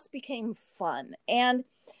 it just became fun. And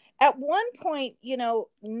at one point,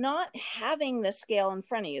 not having the scale in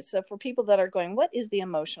front of you. So for people that are going, what is the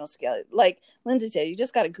emotional scale? Like Lindsay said, you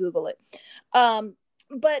just got to Google it.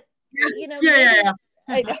 But,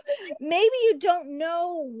 I know. Maybe you don't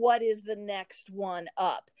know what is the next one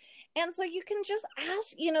up. And so you can just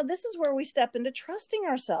ask, this is where we step into trusting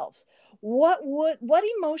ourselves. What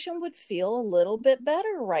emotion would feel a little bit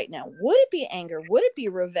better right now? Would it be anger? Would it be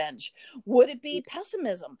revenge? Would it be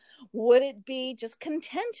pessimism? Would it be just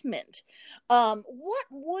contentment? What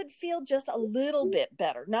would feel just a little bit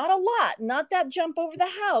better? Not a lot, not that jump over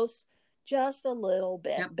the house, just a little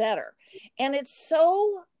bit better. And it's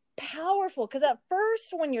so powerful because at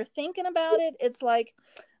first when you're thinking about it, it's like,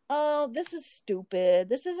 oh, this is stupid,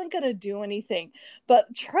 this isn't going to do anything.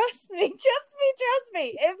 But trust me,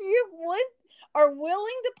 if you are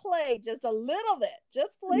willing to play just a little bit,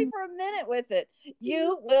 just play for a minute with it,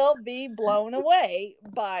 you will be blown away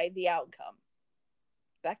by the outcome.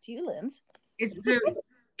 Back to you, Linz.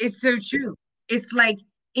 It's so true. It's like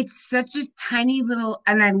it's such a tiny little,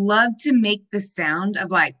 and I love to make the sound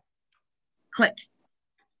of like click,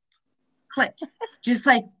 click, just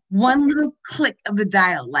like one little click of the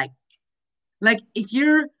dial. Like if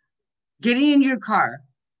you're getting in your car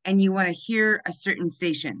and you want to hear a certain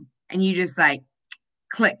station and you just like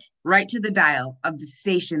click right to the dial of the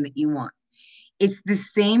station that you want. It's the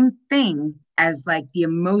same thing as like the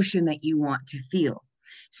emotion that you want to feel.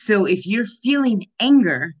 So if you're feeling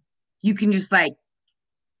anger, you can just like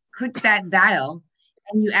click that dial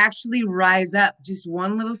and you actually rise up just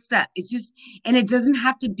one little step. It's just, and it doesn't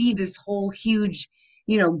have to be this whole huge,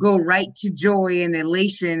 go right to joy and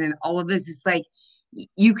elation and all of this. It's like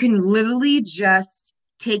you can literally just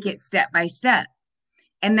take it step by step.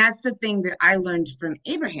 And that's the thing that I learned from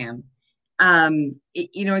Abraham.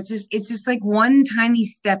 It's just like one tiny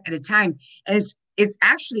step at a time. And it's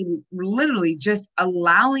actually literally just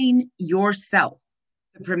allowing yourself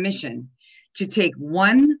the permission to take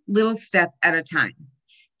one little step at a time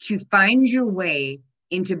to find your way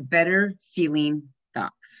into better feeling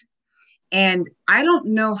thoughts. And I don't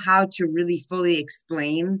know how to really fully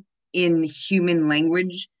explain in human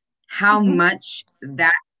language how much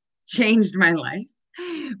that changed my life,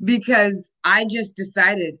 because I just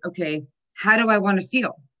decided, okay, how do I want to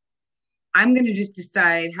feel? I'm going to just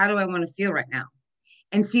decide, how do I want to feel right now?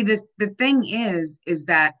 And see, the thing is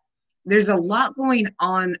that there's a lot going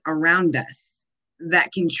on around us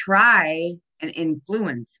that can try and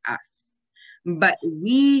influence us, but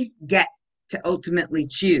we get to ultimately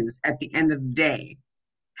choose at the end of the day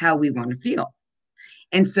how we want to feel.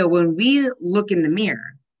 And so when we look in the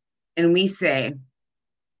mirror and we say,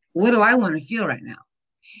 what do I want to feel right now?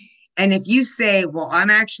 And if you say, well, I'm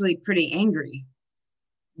actually pretty angry,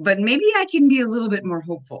 but maybe I can be a little bit more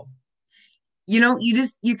hopeful, you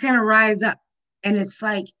kind of rise up. And it's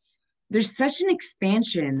like there's such an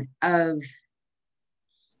expansion of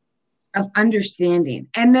understanding.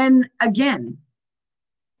 And then again,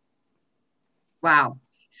 wow.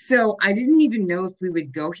 So I didn't even know if we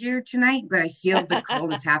would go here tonight, but I feel the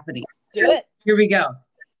call is happening. Do it. Here we go.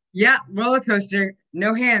 Yeah, roller coaster,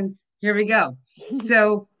 no hands. Here we go.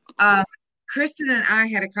 So Kristen and I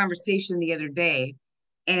had a conversation the other day,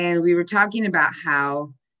 and we were talking about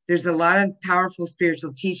how there's a lot of powerful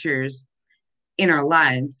spiritual teachers in our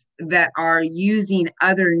lives that are using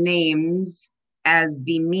other names as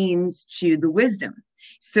the means to the wisdom.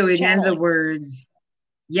 So in other words,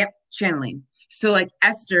 channeling. So like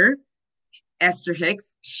Esther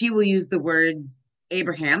Hicks, she will use the words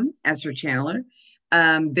Abraham as her channeler.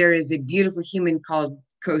 There is a beautiful human called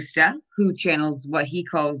Costa who channels what he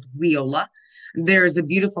calls Viola. There's a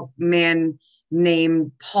beautiful man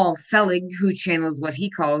named Paul Selig who channels what he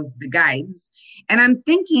calls the guides. And I'm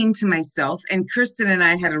thinking to myself, and Kristen and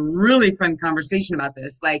I had a really fun conversation about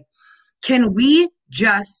this, like, can we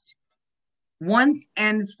just once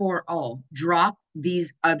and for all drop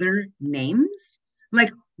these other names?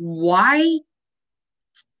 Like, why?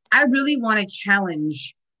 I really want to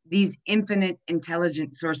challenge these infinite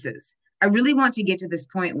intelligent sources. I really want to get to this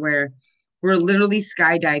point where we're literally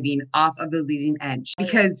skydiving off of the leading edge,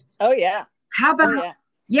 because how about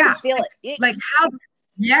feel it. Like how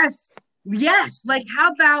yes like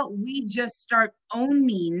how about we just start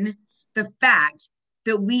owning the fact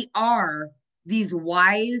that we are these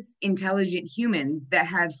wise intelligent humans that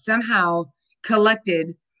have somehow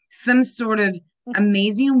collected some sort of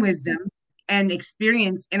amazing wisdom and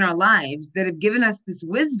experience in our lives that have given us this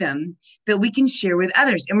wisdom that we can share with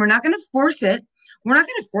others. And we're not going to force it. We're not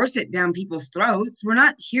going to force it down people's throats. We're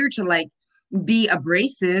not here to like be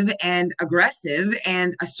abrasive and aggressive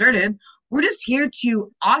and assertive. We're just here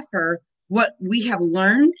to offer what we have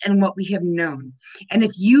learned and what we have known. And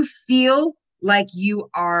if you feel like you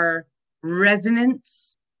are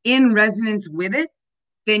in resonance with it,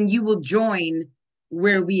 then you will join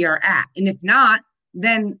where we are at. And if not,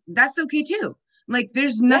 then that's okay too. Like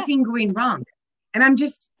there's nothing going wrong. And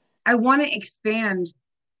I want to expand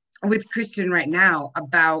with Kristen right now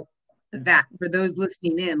about that for those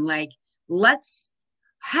listening in. Like,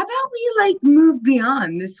 how about we like move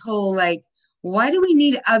beyond this whole, like, why do we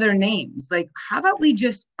need other names? Like, how about we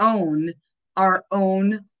just own our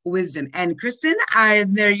own wisdom? And Kristen,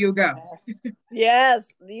 there you go. Yes.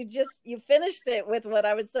 You finished it with what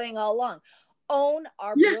I was saying all along. Own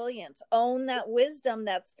our brilliance, own that wisdom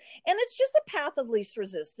and it's just the path of least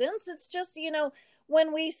resistance. It's just,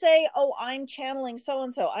 when we say, oh, I'm channeling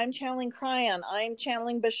so-and-so, I'm channeling Cryon, I'm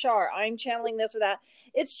channeling Bashar, I'm channeling this or that.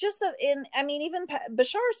 It's just even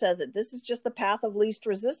Bashar says it, this is just the path of least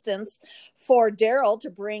resistance for Daryl to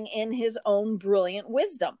bring in his own brilliant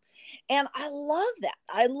wisdom. And I love that.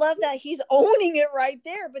 I love that he's owning it right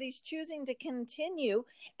there, but he's choosing to continue.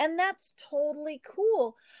 And that's totally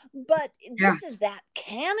cool. But Yeah. this is that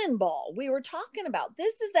cannonball we were talking about.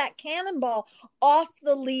 This is that cannonball off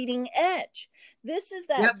the leading edge. This is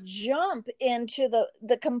that Yep. jump into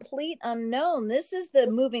the complete unknown. This is the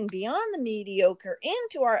moving beyond the mediocre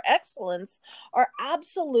into our excellence, our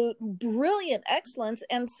absolute brilliant excellence,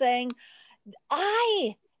 and saying,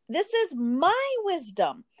 this is my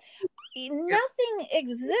wisdom. Nothing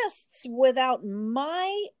exists without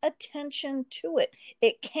my attention to it.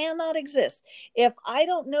 It cannot exist. If I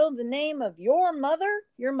don't know the name of your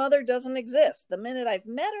mother doesn't exist. The minute I've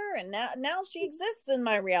met her, and now she exists in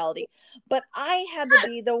my reality. But I had to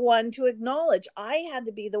be the one to acknowledge. I had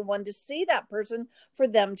to be the one to see that person for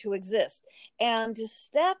them to exist. And to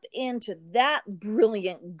step into that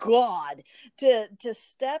brilliant God, to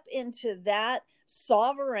step into that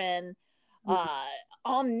sovereign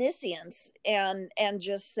omniscience, and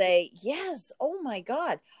just say, yes, oh my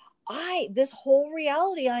God, this whole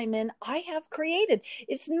reality I'm in, I have created.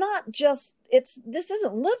 It's not just, this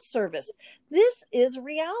isn't lip service. This is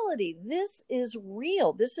reality. This is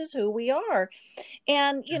real. This is who we are.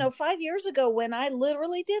 And 5 years ago, when I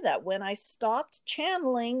literally did that, when I stopped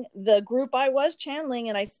channeling the group I was channeling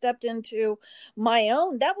and I stepped into my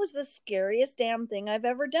own, that was the scariest damn thing I've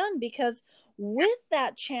ever done, because with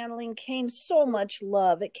that channeling came so much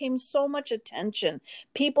love. It came so much attention.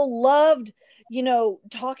 People loved,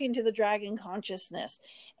 talking to the dragon consciousness.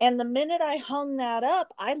 And the minute I hung that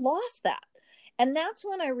up, I lost that. And that's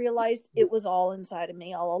when I realized it was all inside of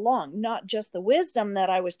me all along, not just the wisdom that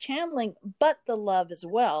I was channeling, but the love as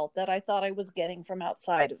well that I thought I was getting from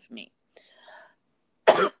outside of me.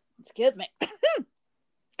 Excuse me.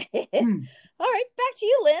 All right, back to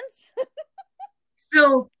you, Linz.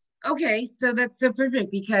 So that's so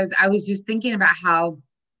perfect, because I was just thinking about how,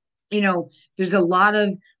 there's a lot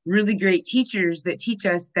of really great teachers that teach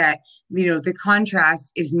us that, the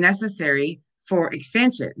contrast is necessary for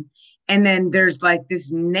expansion. And then there's like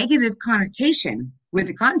this negative connotation with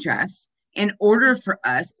the contrast in order for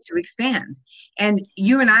us to expand. And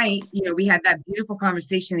you and I, we had that beautiful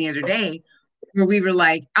conversation the other day where we were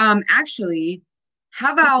like, actually,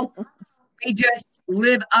 how about we just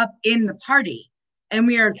live up in the party? And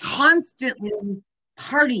we are constantly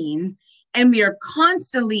partying, and we are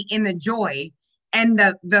constantly in the joy and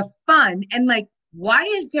the fun. And like, why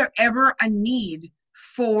is there ever a need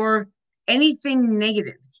for anything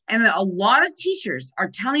negative? And a lot of teachers are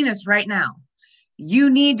telling us right now, you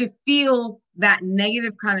need to feel that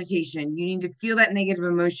negative connotation. You need to feel that negative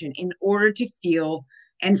emotion in order to feel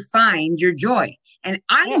and find your joy. And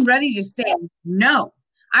I'm ready to say no.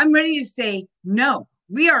 I'm ready to say no.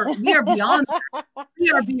 We are beyond that.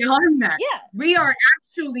 We are beyond that. Yeah. We are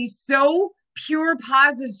actually so pure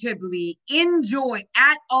positively in joy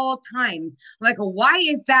at all times. Like, why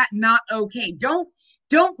is that not okay? Don't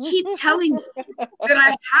keep telling me that I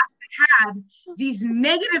have to have these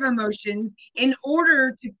negative emotions in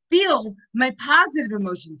order to feel my positive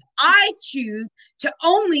emotions. I choose to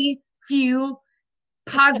only feel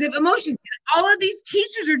positive emotions. And all of these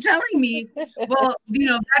teachers are telling me, well,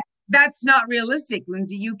 that's not realistic,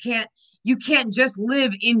 Lindsee. You can't just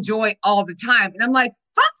live in joy all the time. And I'm like,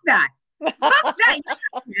 fuck that. Fuck that. Yes,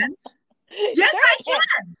 I can. Yes, I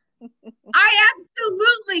can. I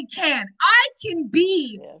absolutely can. I can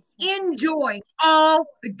be in joy all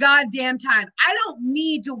the goddamn time. I don't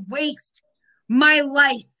need to waste my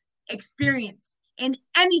life experience in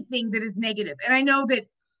anything that is negative. And I know that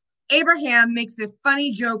Abraham makes a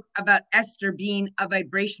funny joke about Esther being a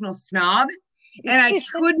vibrational snob. And I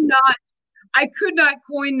could not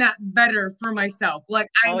coin that better for myself. Like,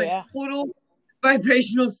 I'm a total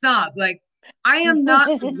vibrational snob. Like, I am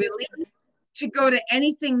not willing to go to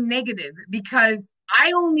anything negative because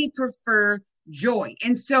I only prefer joy.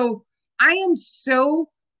 And so I am so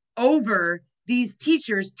over these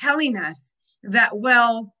teachers telling us that,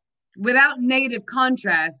 well, without negative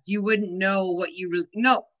contrast, you wouldn't know what you really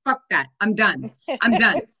know. Fuck that. I'm done. I'm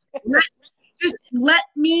done. Just let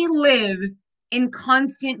me live in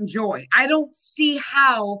constant joy. I don't see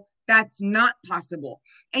how that's not possible.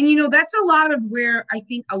 And, that's a lot of where I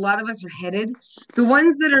think a lot of us are headed. The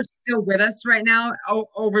ones that are still with us right now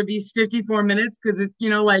over these 54 minutes, because it's,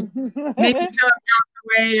 like maybe some have dropped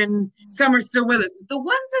away and some are still with us. But the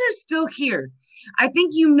ones that are still here, I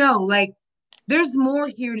think, like, there's more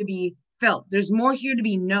here to be felt. There's more here to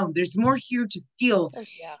be known. There's more here to feel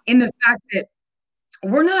in the fact that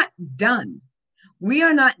we're not done. We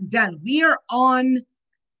are not done. We are on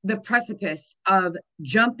the precipice of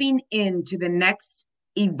jumping into the next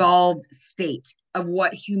evolved state of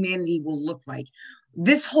what humanity will look like.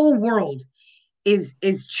 This whole world is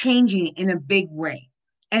changing in a big way.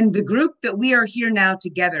 And the group that we are here now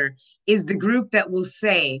together is the group that will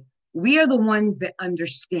say, we are the ones that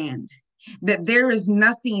understand that there is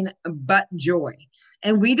nothing but joy.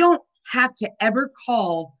 And we don't have to ever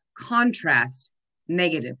call contrast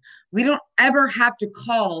negative. We don't ever have to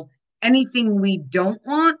call anything we don't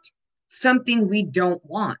want something we don't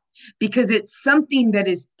want, because it's something that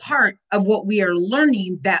is part of what we are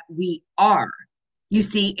learning that we are. You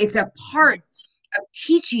see, it's a part of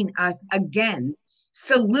teaching us again,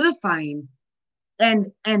 solidifying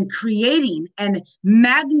and creating and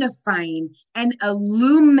magnifying and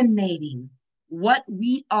illuminating what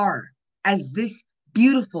we are as this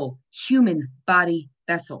beautiful human body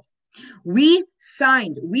vessel. We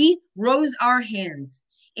rose our hands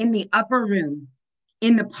in the upper room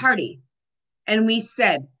in the party, and we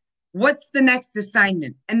said, what's the next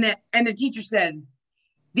assignment? And the teacher said,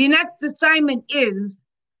 the next assignment is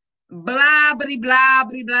blah, blah, blah,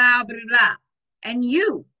 blah, blah, blah, blah. And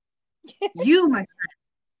you, my friend,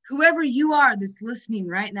 whoever you are that's listening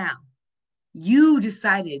right now, you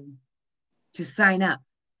decided to sign up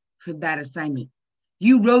for that assignment.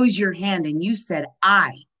 You rose your hand and you said,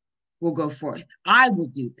 I will go forth. I will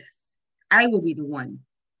do this. I will be the one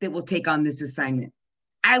that will take on this assignment.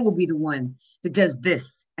 I will be the one that does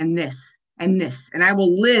this and this and this. And I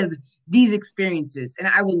will live these experiences and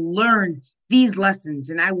I will learn these lessons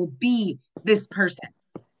and I will be this person.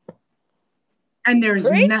 And there's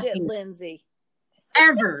nothing, Lindsee,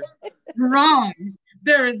 ever wrong.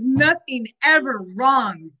 There is nothing ever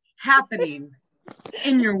wrong happening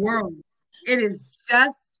in your world. It is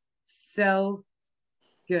just so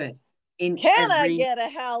good. I get a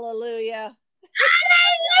hallelujah?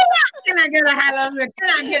 Can I get a hallelujah? Can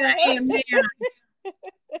I get an amen?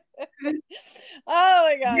 Oh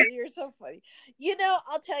my God, you're so funny.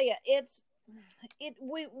 I'll tell you, it's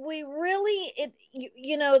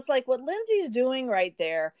like what Lindsay's doing right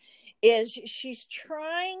there is she's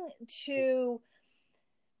trying to,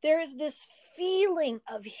 there's this feeling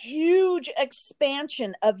of huge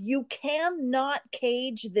expansion of you cannot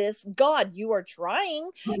cage this God. You're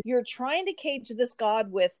trying to cage this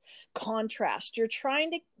God with contrast. You're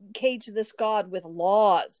trying to cage this God with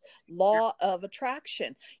law of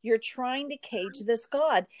attraction. You're trying to cage this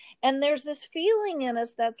God. And there's this feeling in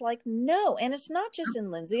us that's like, no. And it's not just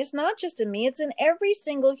in Lindsay. It's not just in me. It's in every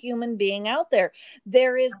single human being out there.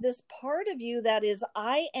 There is this part of you that is,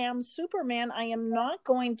 I am Superman. I am not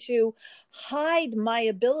going to hide my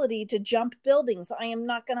ability to jump buildings. I am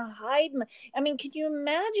not going to hide can you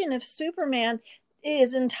imagine if Superman,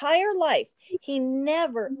 his entire life, he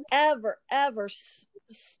never, ever, ever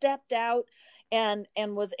stepped out and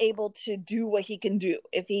was able to do what he can do?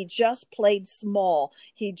 If he just played small,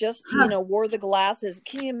 he just, wore the glasses.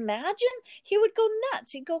 Can you imagine? He would go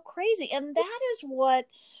nuts. He'd go crazy. And that is what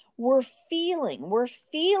we're feeling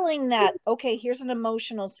that, okay, here's an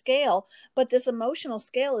emotional scale, but this emotional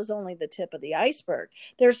scale is only the tip of the iceberg.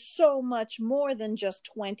 There's so much more than just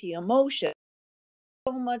 20 emotions,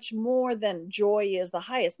 so much more than joy is the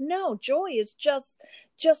highest. No, joy is just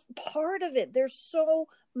part of it. There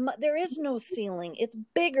is no ceiling. It's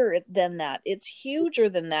bigger than that. It's huger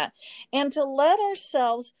than that. And to let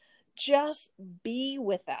ourselves just be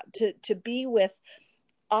with that, to be with,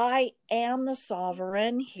 I am the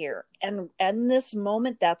sovereign here. And in this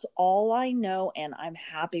moment, that's all I know. And I'm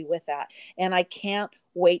happy with that. And I can't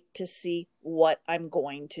wait to see what I'm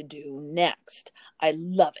going to do next. I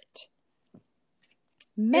love it.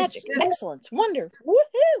 Magic, excellence, wonder.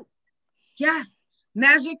 Woohoo! Yes.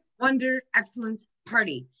 Magic, wonder, excellence,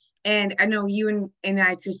 party. And I know you and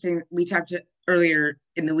I, Kristen, we talked earlier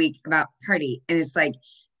in the week about party. And it's like,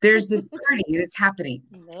 there's this party that's happening.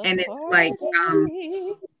 And it's like,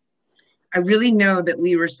 I really know that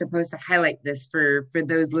we were supposed to highlight this for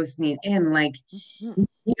those listening in, like,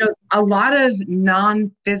 a lot of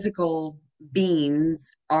non-physical beings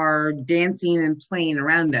are dancing and playing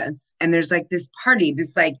around us. And there's like this party,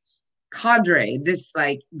 this like cadre, this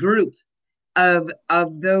like group of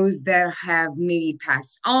those that have maybe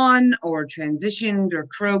passed on or transitioned or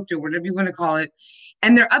croaked or whatever you want to call it.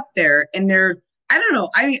 And they're up there and I don't know.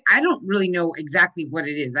 I don't really know exactly what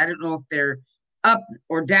it is. I don't know if they're up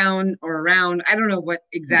or down or around. I don't know what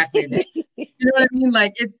exactly it is. You know what I mean?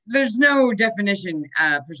 Like there's no definition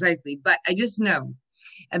precisely, but I just know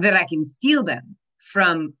that I can feel them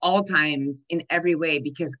from all times in every way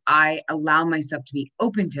because I allow myself to be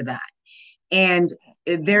open to that. And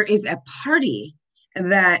there is a party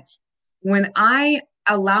that when I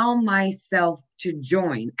allow myself to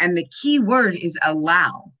join, and the key word is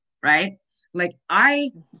allow, right? Like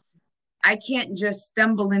I can't just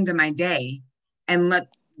stumble into my day and let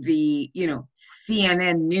the,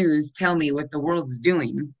 CNN news tell me what the world's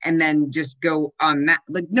doing and then just go on that.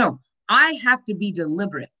 Like, no, I have to be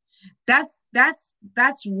deliberate. That's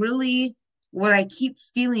really what I keep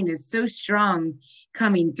feeling is so strong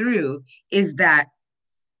coming through, is that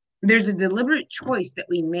there's a deliberate choice that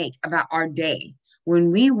we make about our day.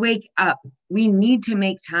 When we wake up, we need to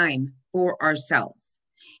make time for ourselves.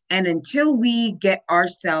 And until we get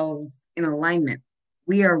ourselves in alignment,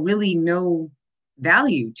 we are really no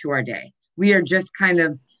value to our day. We are just kind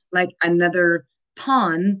of like another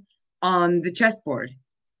pawn on the chessboard,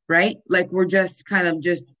 right? Like we're just kind of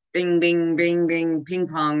just bing, bing, bing, bing, ping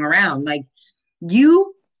pong around. Like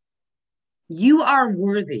you, you are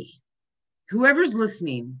worthy. Whoever's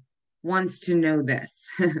listening wants to know this.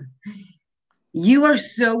 You are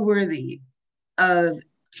so worthy of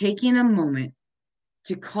taking a moment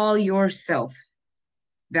to call yourself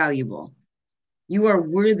valuable. You are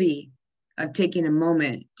worthy of taking a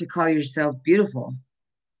moment to call yourself beautiful.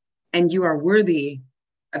 And you are worthy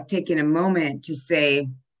of taking a moment to say,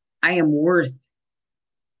 I am worth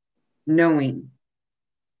knowing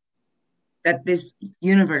that this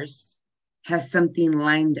universe has something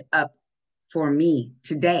lined up for me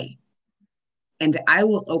today. And I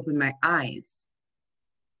will open my eyes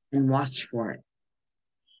and watch for it.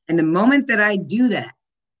 And the moment that I do that,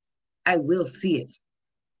 I will see it.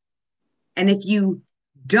 And if you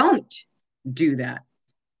don't do that,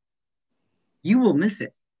 you will miss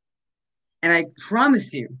it. And I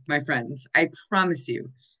promise you, my friends, I promise you,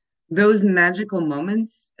 those magical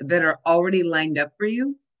moments that are already lined up for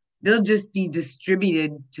you, they'll just be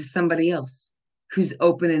distributed to somebody else who's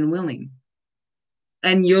open and willing.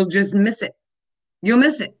 And you'll just miss it. You'll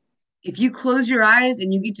miss it. If you close your eyes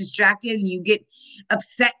and you get distracted and you get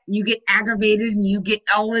upset, you get aggravated and you get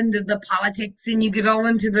all into the politics and you get all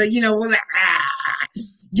into the,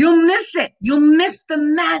 you'll miss it. You'll miss the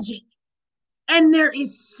magic. And there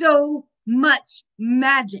is so much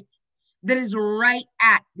magic that is right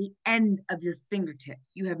at the end of your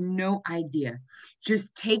fingertips. You have no idea.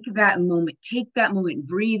 Just take that moment,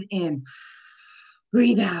 breathe in,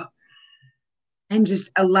 breathe out, and just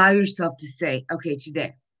allow yourself to say, okay,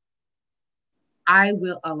 today, I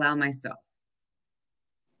will allow myself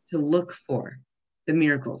to look for the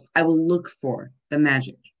miracles. I will look for the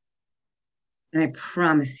magic. And I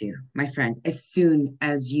promise you, my friend, as soon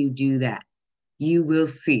as you do that, you will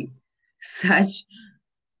see such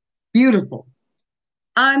beautiful,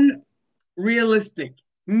 unrealistic,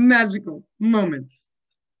 magical moments.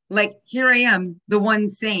 Like here I am, the one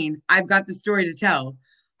saying, I've got the story to tell.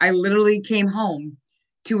 I literally came home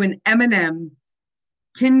to an M&M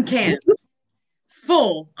tin can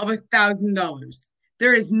full of $1,000.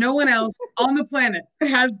 There is no one else on the planet that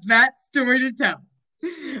has that story to tell.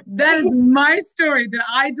 That is my story that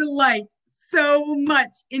I delight so much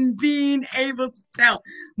in being able to tell.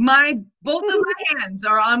 Both of my hands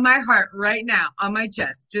are on my heart right now, on my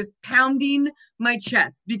chest, just pounding my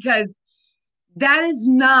chest, because that is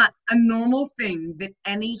not a normal thing that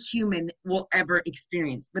any human will ever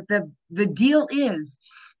experience. But the deal is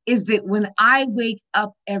that when I wake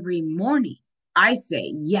up every morning, I say,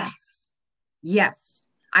 yes, yes,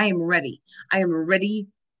 I am ready. I am ready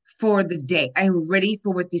for the day. I am ready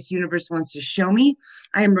for what this universe wants to show me.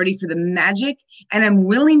 I am ready for the magic, and I'm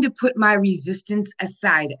willing to put my resistance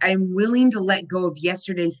aside. I'm willing to let go of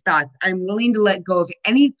yesterday's thoughts. I'm willing to let go of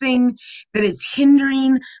anything that is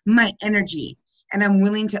hindering my energy, and I'm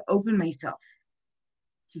willing to open myself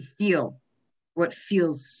to feel what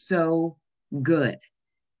feels so good.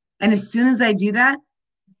 And as soon as I do that,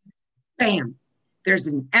 bam, there's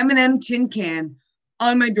an M&M tin can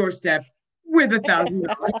on my doorstep with $1,000.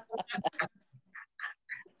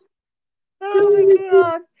 Oh my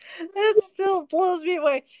God. It still blows me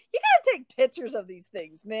away. You gotta take pictures of these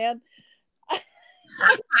things, man.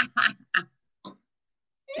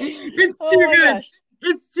 It's too good. Gosh.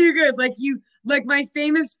 It's too good. Like my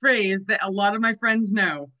famous phrase that a lot of my friends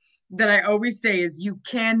know that I always say is, you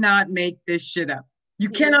cannot make this shit up. You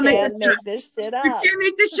cannot make this shit up. You can't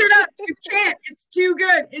make this shit up. You can't. It's too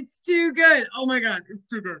good. It's too good. Oh my God. It's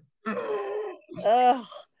too good. Ugh.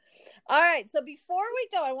 All right. So before we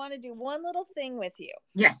go, I want to do one little thing with you.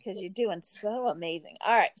 Yes. Because you're doing so amazing.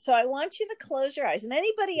 All right. So I want you to close your eyes. And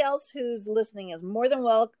anybody else who's listening is more than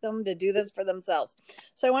welcome to do this for themselves.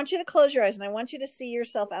 So I want you to close your eyes and I want you to see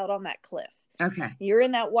yourself out on that cliff. Okay. You're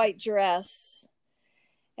in that white dress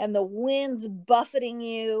and the wind's buffeting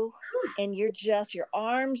you and your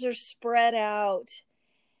arms are spread out.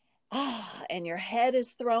 And your head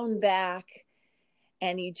is thrown back.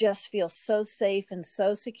 And you just feel so safe and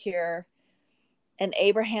so secure. And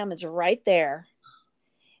Abraham is right there.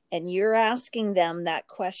 and you're asking them that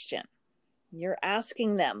question. You're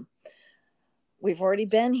asking them, we've already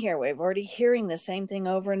been here. We've already hearing the same thing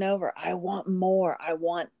over and over. I want more. I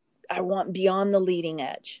want beyond the leading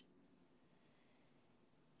edge.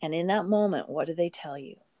 And in that moment, what do they tell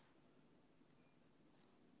you?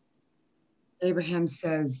 Abraham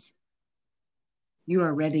says, you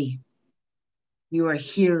are ready. You are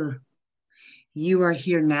here. You are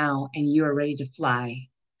here now, and you are ready to fly.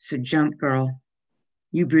 So jump, girl.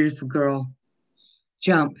 You beautiful girl.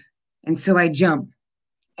 Jump. And so I jump.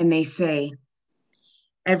 And they say,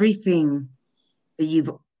 everything that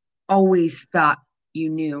you've always thought you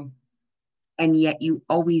knew, and yet you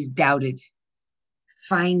always doubted,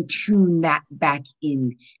 fine tune that back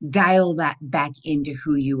in, dial that back into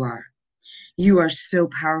who you are. You are so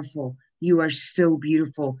powerful. You are so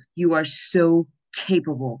beautiful. You are so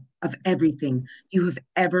capable of everything you have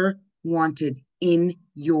ever wanted in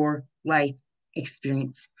your life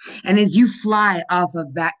experience. And as you fly off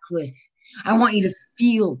of that cliff, I want you to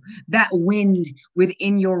feel that wind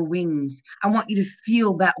within your wings. I want you to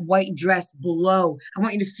feel that white dress below. I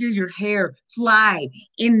want you to feel your hair fly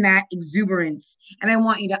in that exuberance. And I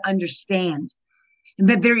want you to understand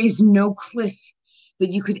that there is no cliff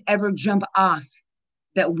that you could ever jump off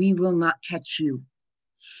that we will not catch you.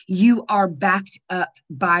 You are backed up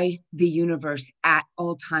by the universe at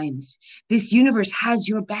all times. This universe has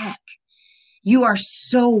your back. You are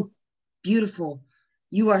so beautiful.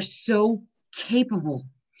 You are so capable.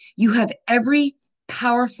 You have every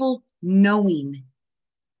powerful knowing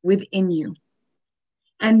within you.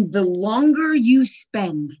 And the longer you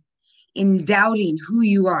spend in doubting who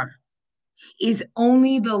you are is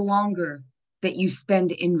only the longer that you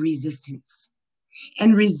spend in resistance.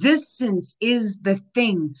 And resistance is the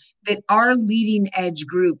thing that our leading edge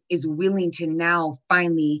group is willing to now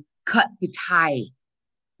finally cut the tie.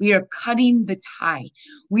 We are cutting the tie.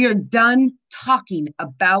 We are done talking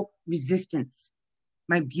about resistance,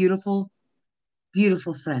 my beautiful,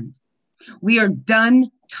 beautiful friend. We are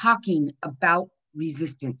done talking about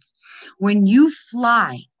resistance. When you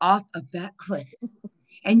fly off of that cliff,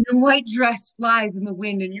 and your white dress flies in the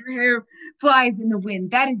wind and your hair flies in the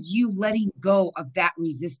wind, that is you letting go of that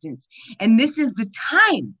resistance. And this is the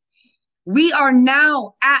time. We are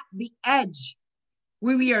now at the edge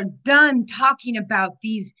where we are done talking about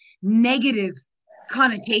these negative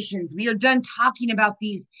connotations. We are done talking about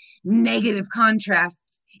these negative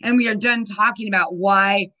contrasts. And we are done talking about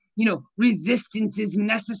why, resistance is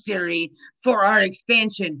necessary for our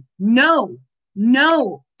expansion. No,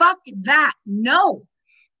 fuck that. No.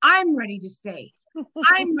 I'm ready to say,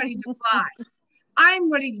 I'm ready to fly.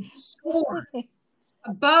 I'm ready to soar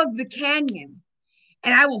above the canyon.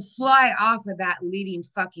 And I will fly off of that leading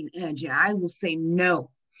fucking edge. And I will say, no,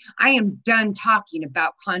 I am done talking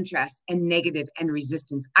about contrast and negative and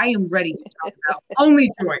resistance. I am ready to talk about only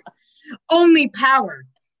joy, only power,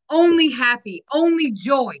 only happy, only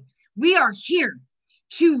joy. We are here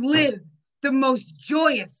to live the most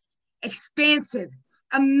joyous, expansive,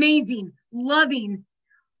 amazing, loving,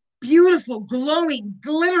 beautiful, glowing,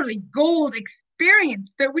 glittery gold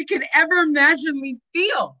experience that we could ever imaginably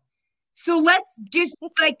feel. So let's just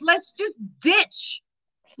ditch.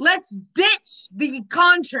 Let's ditch the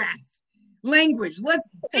contrast language.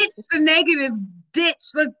 Let's ditch the negative ditch.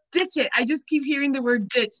 Let's ditch it. I just keep hearing the word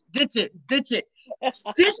ditch, ditch it, ditch it,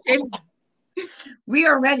 ditch it. We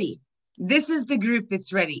are ready. This is the group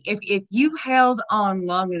that's ready. If you held on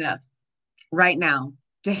long enough right now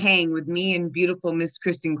to hang with me and beautiful Miss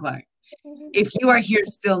Kristen Clark, if you are here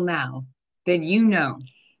still now, then you know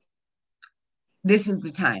this is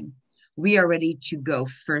the time. We are ready to go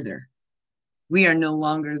further. We are no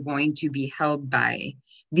longer going to be held by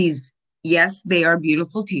these. Yes, they are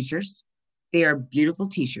beautiful teachers. They are beautiful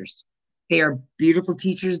teachers. They are beautiful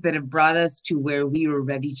teachers that have brought us to where we were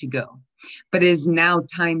ready to go. But it is now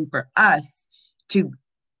time for us to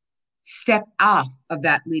step off of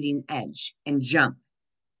that leading edge and jump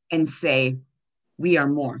and say, we are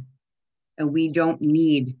more. And we don't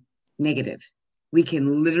need negative. We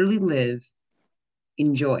can literally live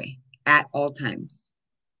in joy at all times.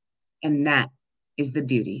 And that is the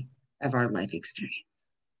beauty of our life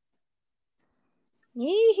experience.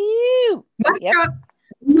 Yee-hoo. Yep.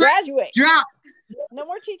 Graduate. Drop. No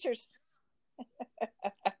more teachers.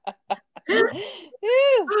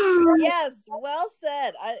 Yes, well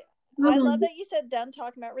said. I love that you said done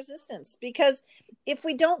talking about resistance, because if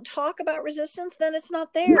we don't talk about resistance, then it's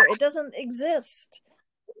not there. It doesn't exist.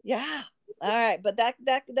 Yeah. All right, but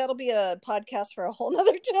that'll be a podcast for a whole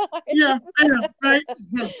nother time. Yeah, I know, right?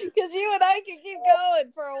 Because you and I can keep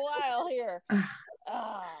going for a while here.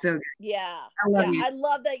 So good. Yeah. I love you. I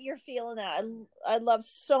love that you're feeling that. I love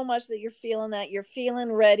so much that you're feeling that. You're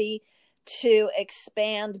feeling ready to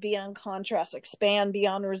expand beyond contrast, expand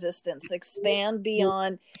beyond resistance, expand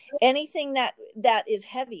beyond anything that is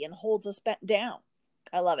heavy and holds us back down.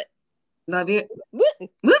 I love it. Love you.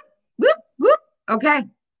 Whoop, whoop, whoop, whoop. Okay.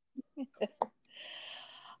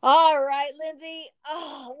 All right, Lindsee.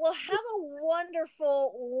 Oh, well, have a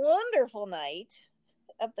wonderful, wonderful night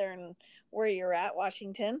up there in where you're at,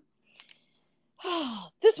 Washington. Oh,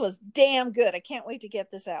 this was damn good. I can't wait to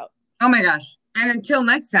get this out. Oh my gosh. And until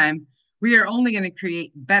next time, we are only going to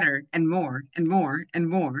create better and more and more and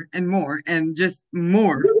more and more and just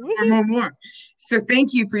more. So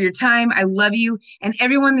thank you for your time. I love you. And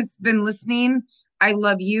everyone that's been listening, I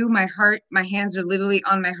love you. My heart, my hands are literally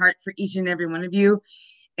on my heart for each and every one of you.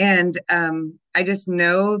 And I just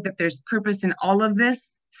know that there's purpose in all of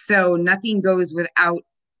this. So nothing goes without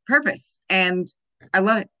purpose. And I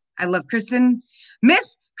love it. I love Kristen.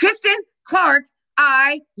 Miss Kristen Clark,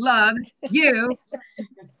 I love you.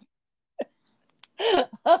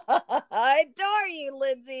 I adore you,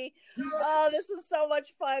 Lindsee. Oh, this was so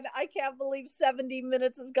much fun. I can't believe 70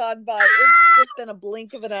 minutes has gone by. It's just been a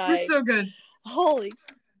blink of an eye. You're so good. Holy,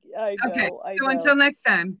 I know. Okay, I so know. until next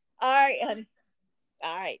time. All right, honey.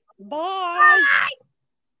 All right. Bye.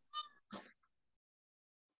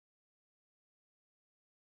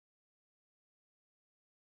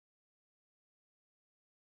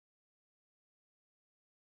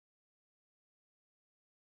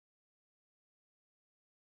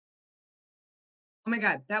 Oh my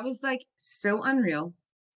God, that was like so unreal.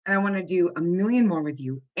 And I want to do a million more with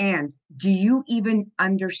you. And do you even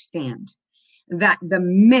understand that the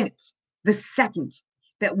minute, the second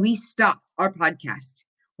that we stopped our podcast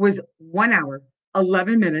was 1 hour,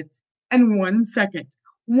 11 minutes, and 1 second?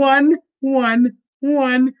 One, one,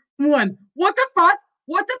 one, one. What the fuck?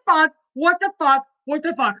 What the fuck? What the fuck? What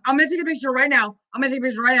the fuck? I'm gonna take a picture right now. I'm gonna take a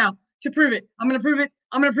picture right now to prove it. I'm gonna prove it.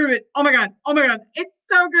 I'm gonna prove it. Oh my God. Oh my God. It's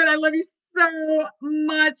so good. I love you so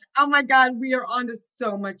much. Oh my God. We are on to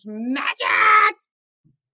so much magic.